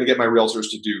I going to get my realtors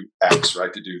to do X,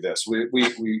 right? To do this. We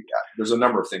there's a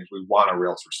number of things we want our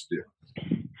realtors to do.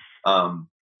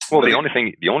 Well, the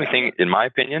only thing, in my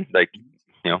opinion,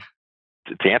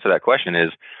 to answer that question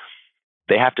is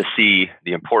they have to see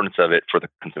the importance of it for the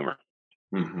consumer.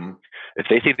 Mm-hmm. If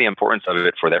they see the importance of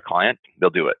it for their client, they'll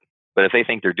do it. But if they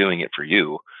think they're doing it for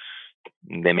you,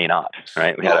 they may not,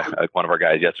 right? We had one of our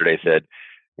guys yesterday said,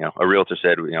 a realtor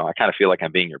said, I kind of feel like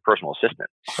I'm being your personal assistant.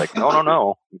 It's like,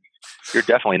 no, you're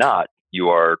definitely not. You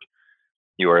are,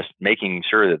 you are making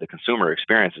sure that the consumer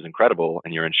experience is incredible,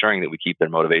 and you're ensuring that we keep their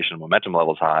motivation and momentum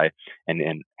levels high,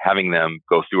 and having them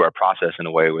go through our process in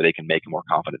a way where they can make a more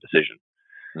confident decision.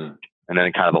 And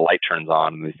then kind of the light turns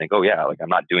on and they think, oh yeah, like I'm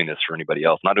not doing this for anybody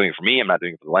else. I'm not doing it for me. I'm not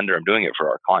doing it for the lender. I'm doing it for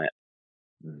our client.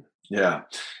 Yeah.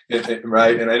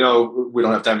 Right. And I know we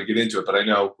don't have time to get into it, but I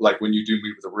know like when you do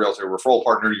meet with a realtor referral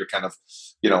partner, you're kind of,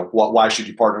 why should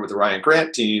you partner with the Ryan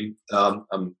Grant team?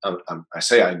 I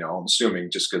say, I know, I'm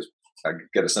assuming just because I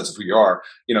get a sense of who you are,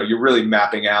 you're really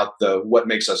mapping out what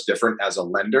makes us different as a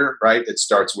lender, right? It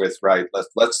starts with, right,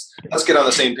 let's get on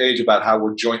the same page about how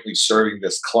we're jointly serving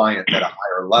this client at a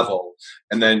higher level.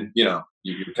 And then, you're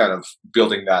kind of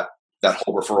building that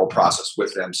whole referral process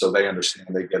with them so they understand,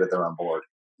 they get it, they're on board.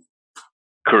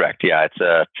 Correct. Yeah. It's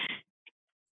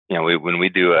when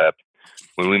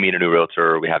we meet a new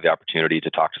realtor, we have the opportunity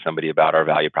to talk to somebody about our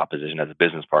value proposition as a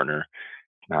business partner.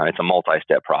 It's a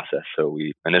multi-step process. So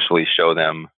we initially show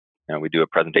them, we do a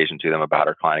presentation to them about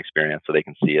our client experience so they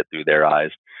can see it through their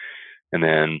eyes. And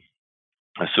then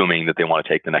assuming that they want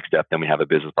to take the next step, then we have a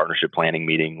business partnership planning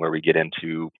meeting where we get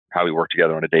into how we work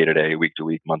together on a day-to-day,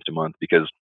 week-to-week, month-to-month, because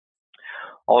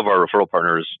all of our referral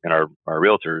partners and our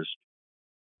realtors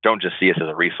don't just see us as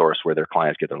a resource where their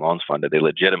clients get their loans funded. They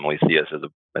legitimately see us as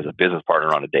a business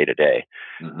partner on a day-to-day,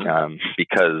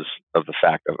 because of the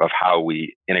fact of how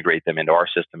we integrate them into our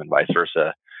system and vice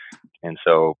versa. And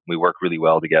so we work really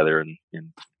well together, and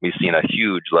we've seen a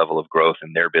huge level of growth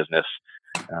in their business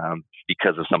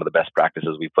because of some of the best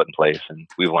practices we've put in place, and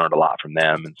we've learned a lot from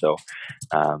them. And so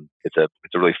it's a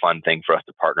really fun thing for us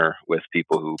to partner with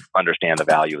people who understand the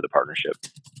value of the partnership.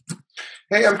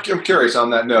 Hey, I'm curious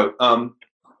on that note.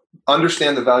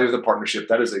 Understand the value of the partnership.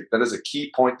 That is a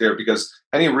key point there, because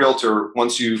any realtor,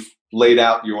 once you've laid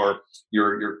out your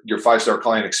 5-star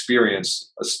client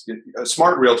experience, a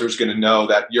smart realtor is going to know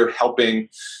that you're helping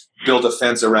build a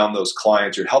fence around those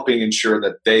clients. You're helping ensure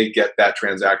that they get that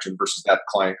transaction versus that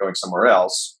client going somewhere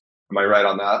else. Am I right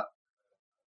on that?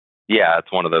 Yeah,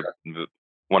 it's one of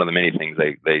the many things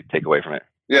they take away from it.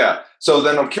 Yeah. So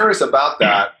then I'm curious about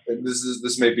that. And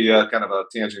this may be a kind of a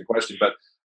tangent question, but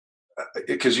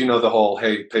because the whole,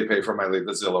 hey, pay for my lead,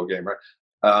 the Zillow game, right?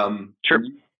 Sure.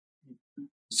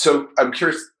 So I'm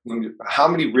curious, how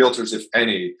many realtors, if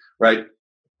any, right,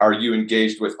 are you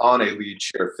engaged with on a lead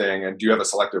share thing? And do you have a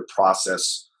selective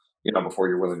process, before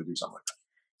you're willing to do something like that?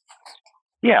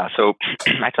 Yeah. So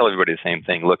I tell everybody the same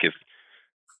thing. Look, if,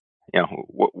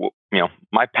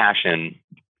 my passion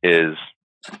is,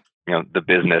 the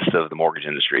business of the mortgage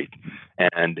industry,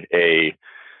 and a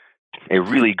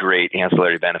really great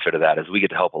ancillary benefit of that is we get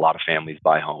to help a lot of families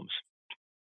buy homes.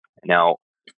 Now,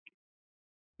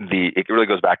 it really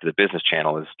goes back to the business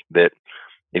channel, is that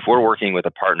if we're working with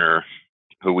a partner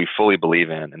who we fully believe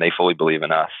in and they fully believe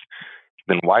in us,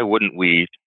 then why wouldn't we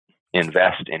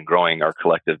invest in growing our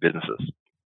collective businesses?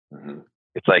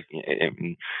 It's like,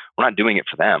 we're not doing it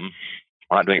for them.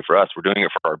 We're not doing it for us. We're doing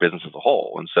it for our business as a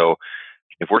whole. And so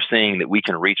if we're seeing that we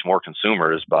can reach more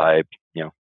consumers by,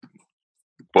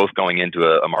 both going into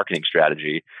a marketing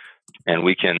strategy, and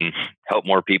we can help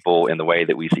more people in the way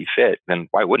that we see fit, then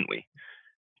why wouldn't we?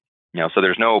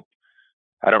 So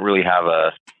I don't really have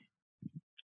a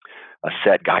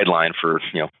set guideline for,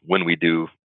 when we do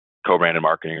co-branded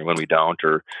marketing or when we don't,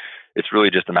 or it's really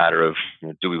just a matter of,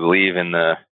 do we believe in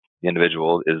the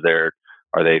individual?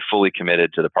 Are they fully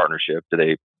committed to the partnership? Do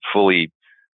they fully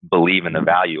believe in the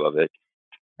value of it?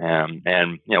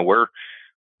 And we're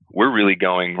really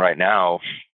going right now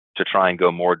to try and go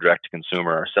more direct to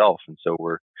consumer ourselves. And so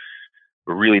we're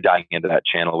really diving into that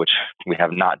channel, which we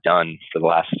have not done for the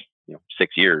last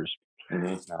 6 years.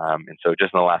 And so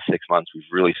just in the last 6 months, we've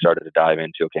really started to dive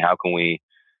into, okay, how can we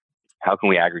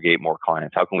aggregate more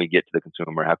clients? How can we get to the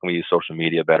consumer? How can we use social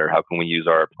media better? How can we use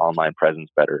our online presence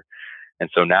better? And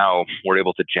so now we're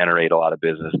able to generate a lot of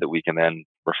business that we can then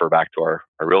refer back to our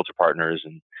realtor partners.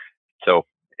 And so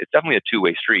it's definitely a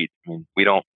two-way street. I mean, we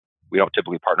don't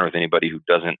typically partner with anybody who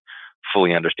doesn't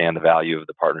fully understand the value of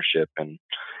the partnership. And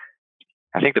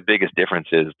I think the biggest difference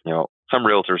is, some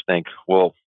realtors think,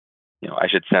 well, I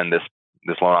should send this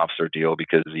loan officer deal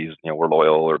because he's, we're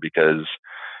loyal, or because,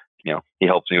 he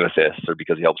helps me with this, or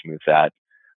because he helps me with that.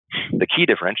 The key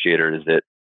differentiator is that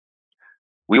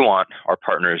we want our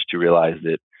partners to realize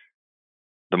that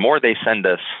the more they send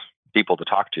us people to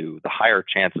talk to, the higher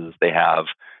chances they have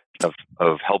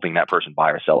of helping that person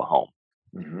buy or sell a home.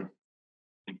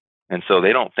 And so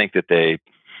they don't think that they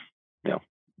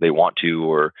want to,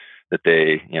 or that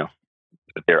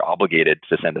that they're obligated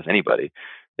to send us anybody.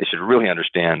 They should really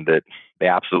understand that they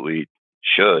absolutely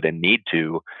should and need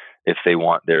to, if they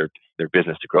want their their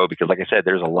business to grow. Because like I said,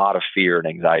 there's a lot of fear and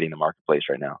anxiety in the marketplace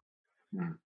right now.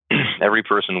 Every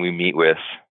person we meet with,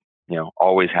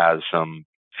 always has some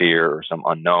fear or some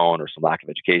unknown or some lack of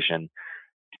education.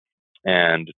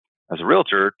 And as a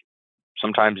realtor,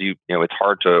 sometimes it's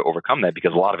hard to overcome that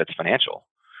because a lot of it's financial.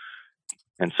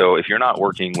 And so if you're not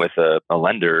working with a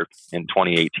lender in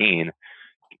 2018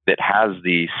 that has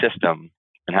the system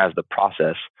and has the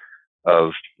process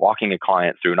of walking a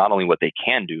client through not only what they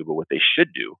can do, but what they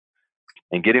should do,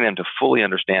 and getting them to fully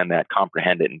understand that,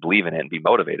 comprehend it, and believe in it, and be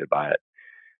motivated by it,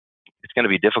 it's going to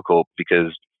be difficult,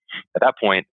 because at that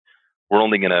point, we're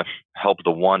only going to help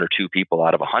the 1 or 2 people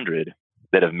out of 100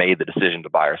 that have made the decision to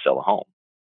buy or sell a home.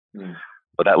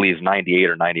 But that leaves 98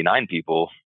 or 99 people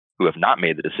who have not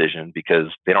made the decision because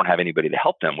they don't have anybody to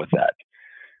help them with that.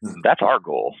 That's our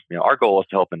goal. Our goal is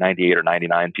to help the 98 or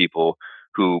 99 people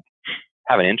who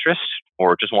have an interest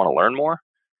or just want to learn more.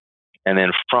 And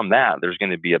then from that, there's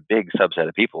going to be a big subset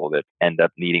of people that end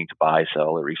up needing to buy, sell,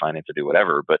 or refinance or do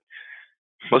whatever. But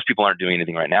most people aren't doing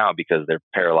anything right now because they're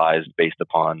paralyzed based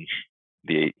upon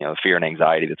the fear and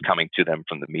anxiety that's coming to them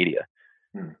from the media.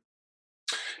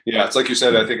 Yeah, it's like you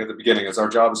said, I think at the beginning, is our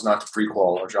job is not to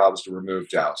pre-qual, our job is to remove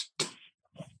doubt.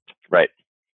 Right.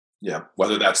 Yeah,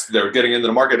 whether that's they're getting into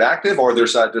the market active or they're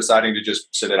deciding to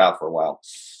just sit it out for a while.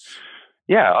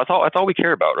 Yeah, that's all we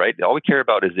care about, right? All we care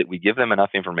about is that we give them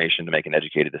enough information to make an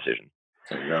educated decision.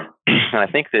 There you go. And I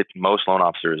think that most loan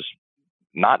officers,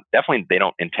 definitely they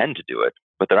don't intend to do it,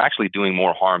 but they're actually doing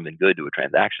more harm than good to a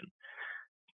transaction.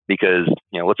 Because,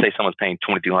 let's say someone's paying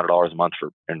 $2,200 a month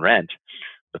in rent,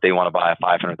 but they want to buy a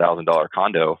 $500,000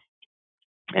 condo,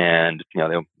 and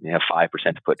they have 5%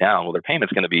 to put down. Well, their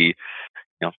payment's going to be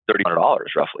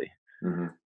 $3,500 roughly. Mm-hmm.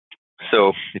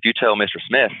 So if you tell Mr.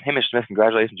 Smith, "Hey, Mr. Smith,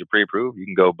 congratulations, you're pre-approved. You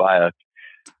can go buy a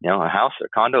house or a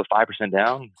condo, 5%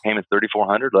 down, payment's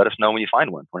 $3,400. Let us know when you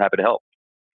find one. We're happy to help."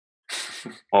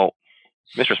 Well,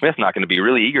 Mr. Smith's not going to be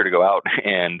really eager to go out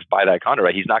and buy that condo,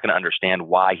 right? He's not going to understand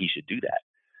why he should do that.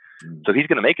 So he's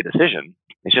going to make a decision.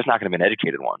 It's just not going to be an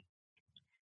educated one.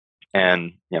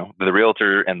 And, the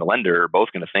realtor and the lender are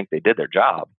both going to think they did their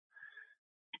job.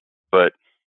 But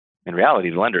in reality,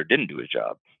 the lender didn't do his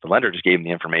job. The lender just gave him the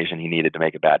information he needed to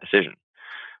make a bad decision.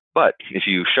 But if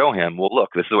you show him, well, look,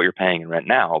 this is what you're paying in rent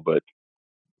now, but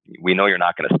we know you're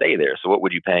not going to stay there. So what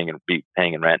would you be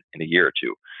paying in rent in a year or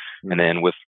two? And then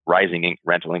with rising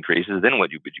rental increases, then what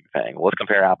would you be paying? Well, let's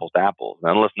compare apples to apples.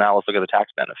 And let's look at the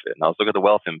tax benefit. Now let's look at the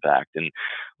wealth impact. And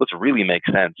let's really make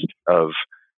sense of,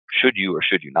 should you or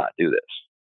should you not do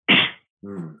this?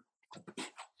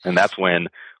 And that's when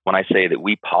I say that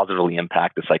we positively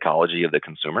impact the psychology of the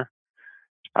consumer,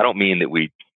 I don't mean that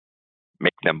we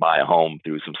make them buy a home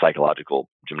through some psychological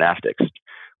gymnastics.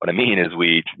 What I mean is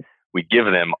we give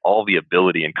them all the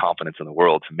ability and confidence in the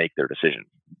world to make their decision.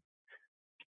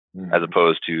 As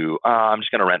opposed to, I'm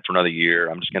just going to rent for another year.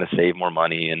 I'm just going to save more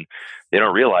money. And they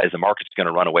don't realize the market's going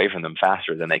to run away from them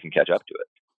faster than they can catch up to it.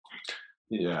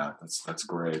 Yeah, that's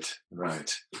great.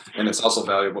 Right. And it's also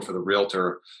valuable for the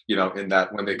realtor, in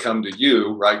that when they come to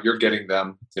you, right, you're getting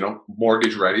them,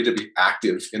 mortgage ready to be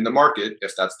active in the market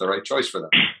if that's the right choice for them.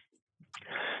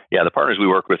 Yeah, the partners we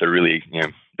work with are really,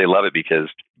 they love it because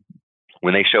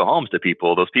when they show homes to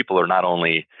people, those people are not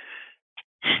only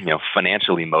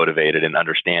financially motivated and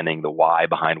understanding the why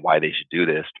behind why they should do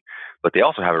this, but they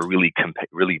also have a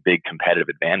really big competitive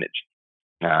advantage.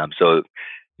 So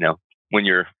when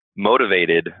you're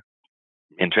motivated,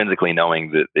 intrinsically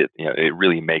knowing that it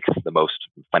really makes the most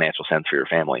financial sense for your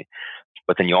family,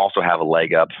 but then you also have a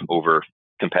leg up over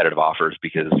competitive offers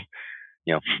because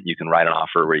you can write an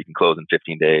offer where you can close in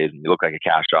 15 days and you look like a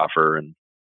cash offer,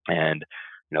 and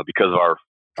because of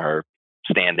our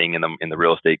standing in the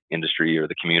real estate industry or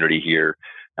the community here,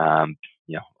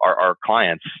 our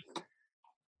clients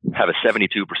have a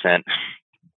 72%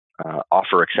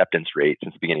 offer acceptance rate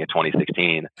since the beginning of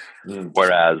 2016,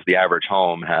 whereas the average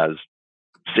home has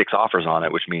 6 offers on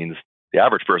it, which means the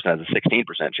average person has a 16%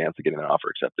 chance of getting an offer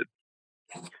accepted.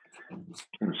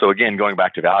 So again, going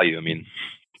back to value, I mean,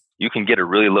 you can get a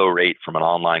really low rate from an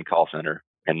online call center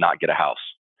and not get a house.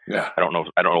 Yeah. I don't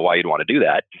know why you'd want to do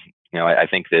that. I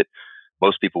think that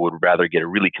most people would rather get a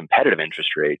really competitive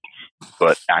interest rate,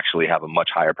 but actually have a much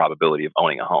higher probability of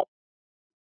owning a home.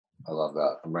 I love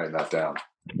that. I'm writing that down.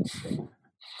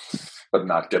 But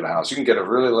not get a house. You can get a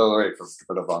really low rate for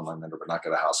an online lender, but not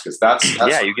get a house, because that's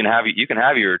yeah. You can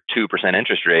have your 2%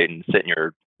 interest rate and sit in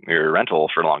your rental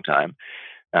for a long time,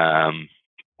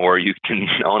 or you can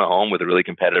own a home with a really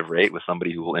competitive rate with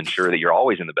somebody who will ensure that you're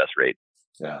always in the best rate.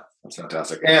 Yeah, that's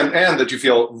fantastic, and that you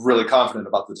feel really confident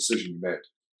about the decision you made.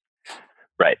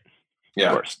 Right. Yeah,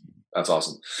 of course. That's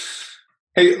awesome.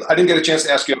 Hey, I didn't get a chance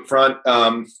to ask you up front.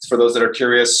 For those that are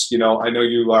curious, I know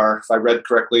you are, if I read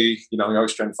correctly, you're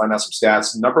always trying to find out some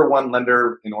stats. Number one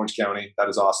lender in Orange County. That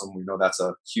is awesome. We know that's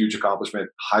a huge accomplishment,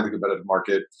 highly competitive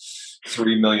market.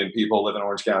 3 million people live in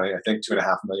Orange County. I think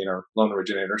 2.5 million are loan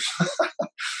originators.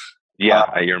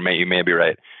 Yeah, you may be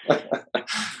right.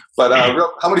 But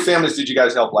how many families did you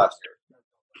guys help last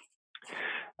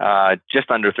year? Just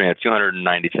under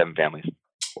 297 families.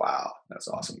 Wow, that's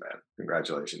awesome, man.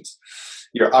 Congratulations.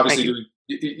 You're obviously doing,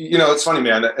 it's funny,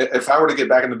 man. If I were to get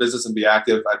back in the business and be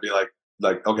active, I'd be like,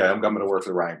 okay, I'm going to work for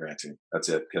the Ryan Grant team. That's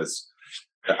it. Because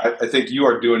I think you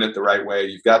are doing it the right way.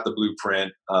 You've got the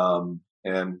blueprint.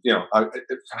 And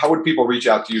how would people reach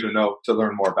out to you to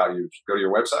learn more about you? Go to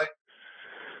your website?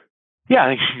 Yeah, I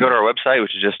think you can go to our website,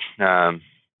 which is just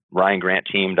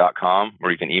ryangrantteam.com,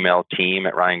 or you can email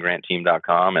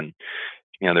team@ryangrantteam.com. And,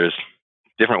 there's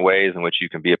different ways in which you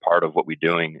can be a part of what we're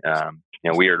doing.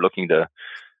 We're looking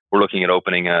at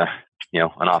opening an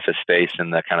office space in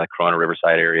the kind of Corona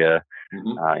Riverside area,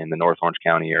 in the North Orange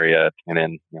County area, and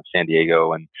then San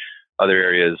Diego and other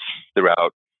areas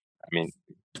throughout.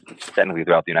 Technically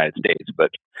throughout the United States, but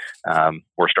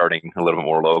we're starting a little bit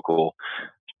more local.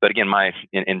 But again,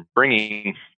 in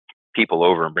bringing people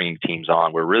over and bringing teams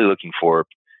on, we're really looking for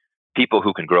people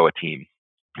who can grow a team,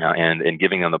 and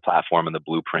giving them the platform and the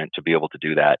blueprint to be able to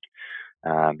do that.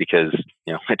 Because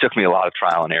it took me a lot of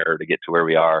trial and error to get to where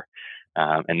we are,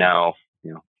 and now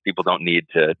people don't need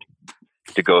to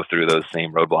go through those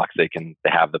same roadblocks. They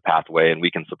have the pathway, and we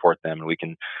can support them, and we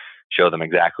can show them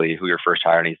exactly who your first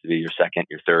hire needs to be, your second,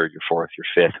 your third, your fourth, your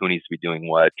fifth, who needs to be doing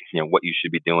what you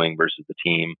should be doing versus the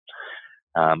team.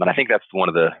 And I think that's one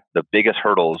of the biggest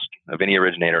hurdles of any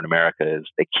originator in America is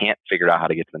they can't figure out how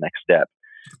to get to the next step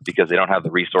because they don't have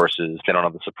the resources, they don't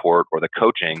have the support or the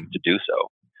coaching to do so.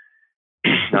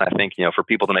 And I think, for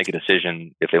people to make a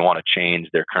decision if they want to change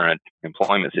their current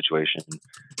employment situation,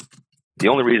 the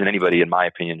only reason anybody, in my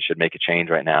opinion, should make a change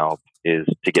right now is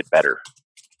to get better.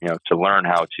 To learn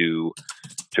how to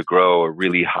grow a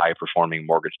really high performing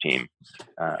mortgage team,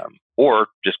 or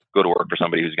just go to work for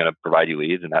somebody who's going to provide you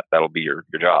leads, and that'll be your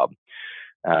job.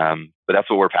 But that's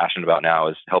what we're passionate about now,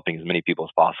 is helping as many people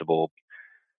as possible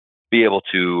be able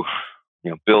to,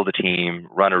 build a team,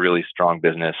 run a really strong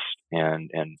business,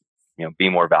 and be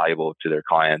more valuable to their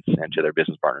clients and to their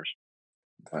business partners.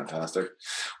 Fantastic.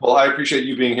 Well, I appreciate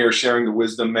you being here, sharing the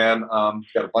wisdom, man.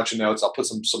 Got a bunch of notes. I'll put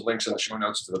some links in the show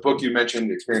notes to the book you mentioned,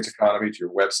 The Experience Economy, to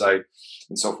your website,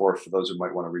 and so forth, for those who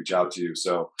might want to reach out to you.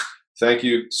 So thank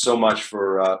you so much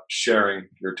for sharing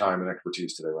your time and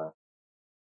expertise today, Ryan.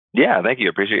 Yeah, thank you.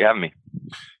 Appreciate you having me.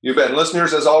 You bet. And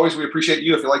listeners, as always, we appreciate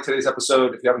you. If you like today's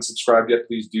episode, if you haven't subscribed yet,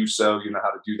 please do so. You know how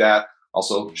to do that.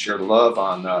 Also, share the love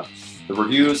on the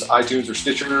reviews, iTunes or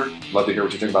Stitcher. Love to hear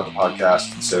what you think about the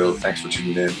podcast. So thanks for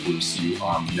tuning in. We'll see you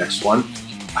on the next one.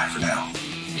 Bye for now.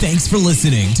 Thanks for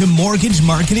listening to Mortgage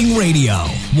Marketing Radio.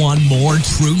 Want more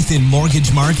truth in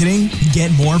mortgage marketing?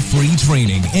 Get more free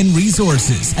training and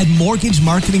resources at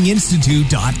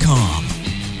mortgagemarketinginstitute.com.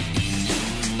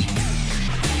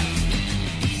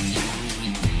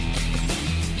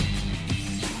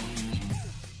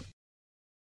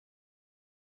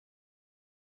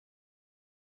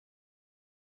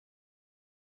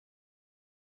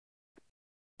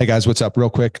 Hey guys, what's up?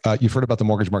 Real quick, you've heard about the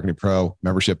Mortgage Marketing Pro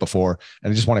membership before,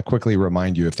 and I just want to quickly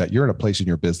remind you, if that you're in a place in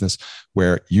your business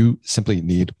where you simply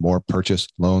need more purchase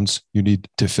loans, you need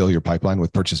to fill your pipeline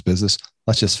with purchase business.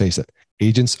 Let's just face it,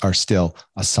 agents are still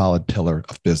a solid pillar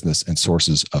of business and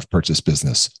sources of purchase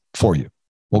business for you.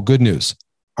 Well, good news.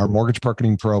 Our Mortgage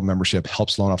Marketing Pro membership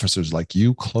helps loan officers like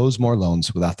you close more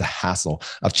loans without the hassle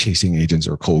of chasing agents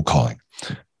or cold calling.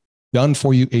 Done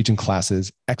for you agent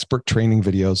classes, expert training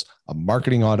videos, a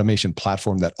marketing automation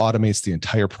platform that automates the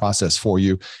entire process for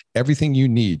you, everything you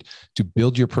need to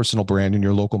build your personal brand in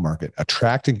your local market,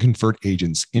 attract and convert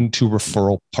agents into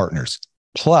referral partners.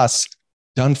 Plus,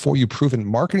 done for you proven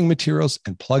marketing materials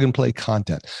and plug and play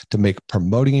content to make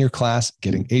promoting your class,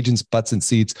 getting agents butts in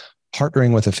seats,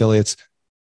 partnering with affiliates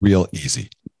real easy.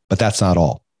 But that's not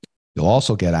all. You'll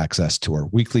also get access to our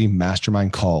weekly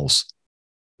mastermind calls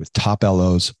with top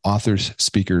LOs, authors,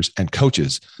 speakers, and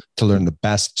coaches to learn the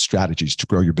best strategies to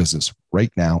grow your business right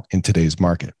now in today's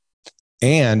market.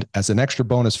 And as an extra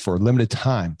bonus for a limited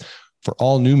time, for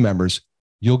all new members,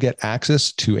 you'll get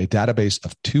access to a database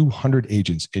of 200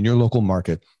 agents in your local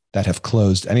market that have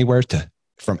closed anywhere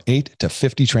from 8 to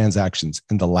 50 transactions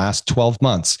in the last 12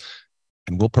 months.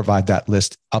 And we'll provide that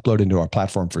list uploaded into our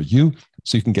platform for you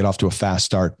so you can get off to a fast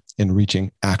start in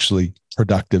reaching actually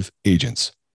productive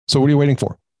agents. So what are you waiting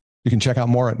for? You can check out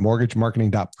more at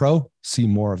mortgagemarketing.pro, see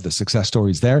more of the success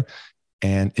stories there.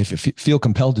 And if you feel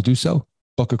compelled to do so,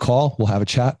 book a call. We'll have a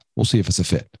chat. We'll see if it's a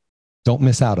fit. Don't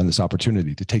miss out on this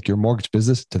opportunity to take your mortgage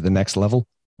business to the next level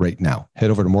right now.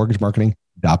 Head over to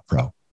mortgagemarketing.pro.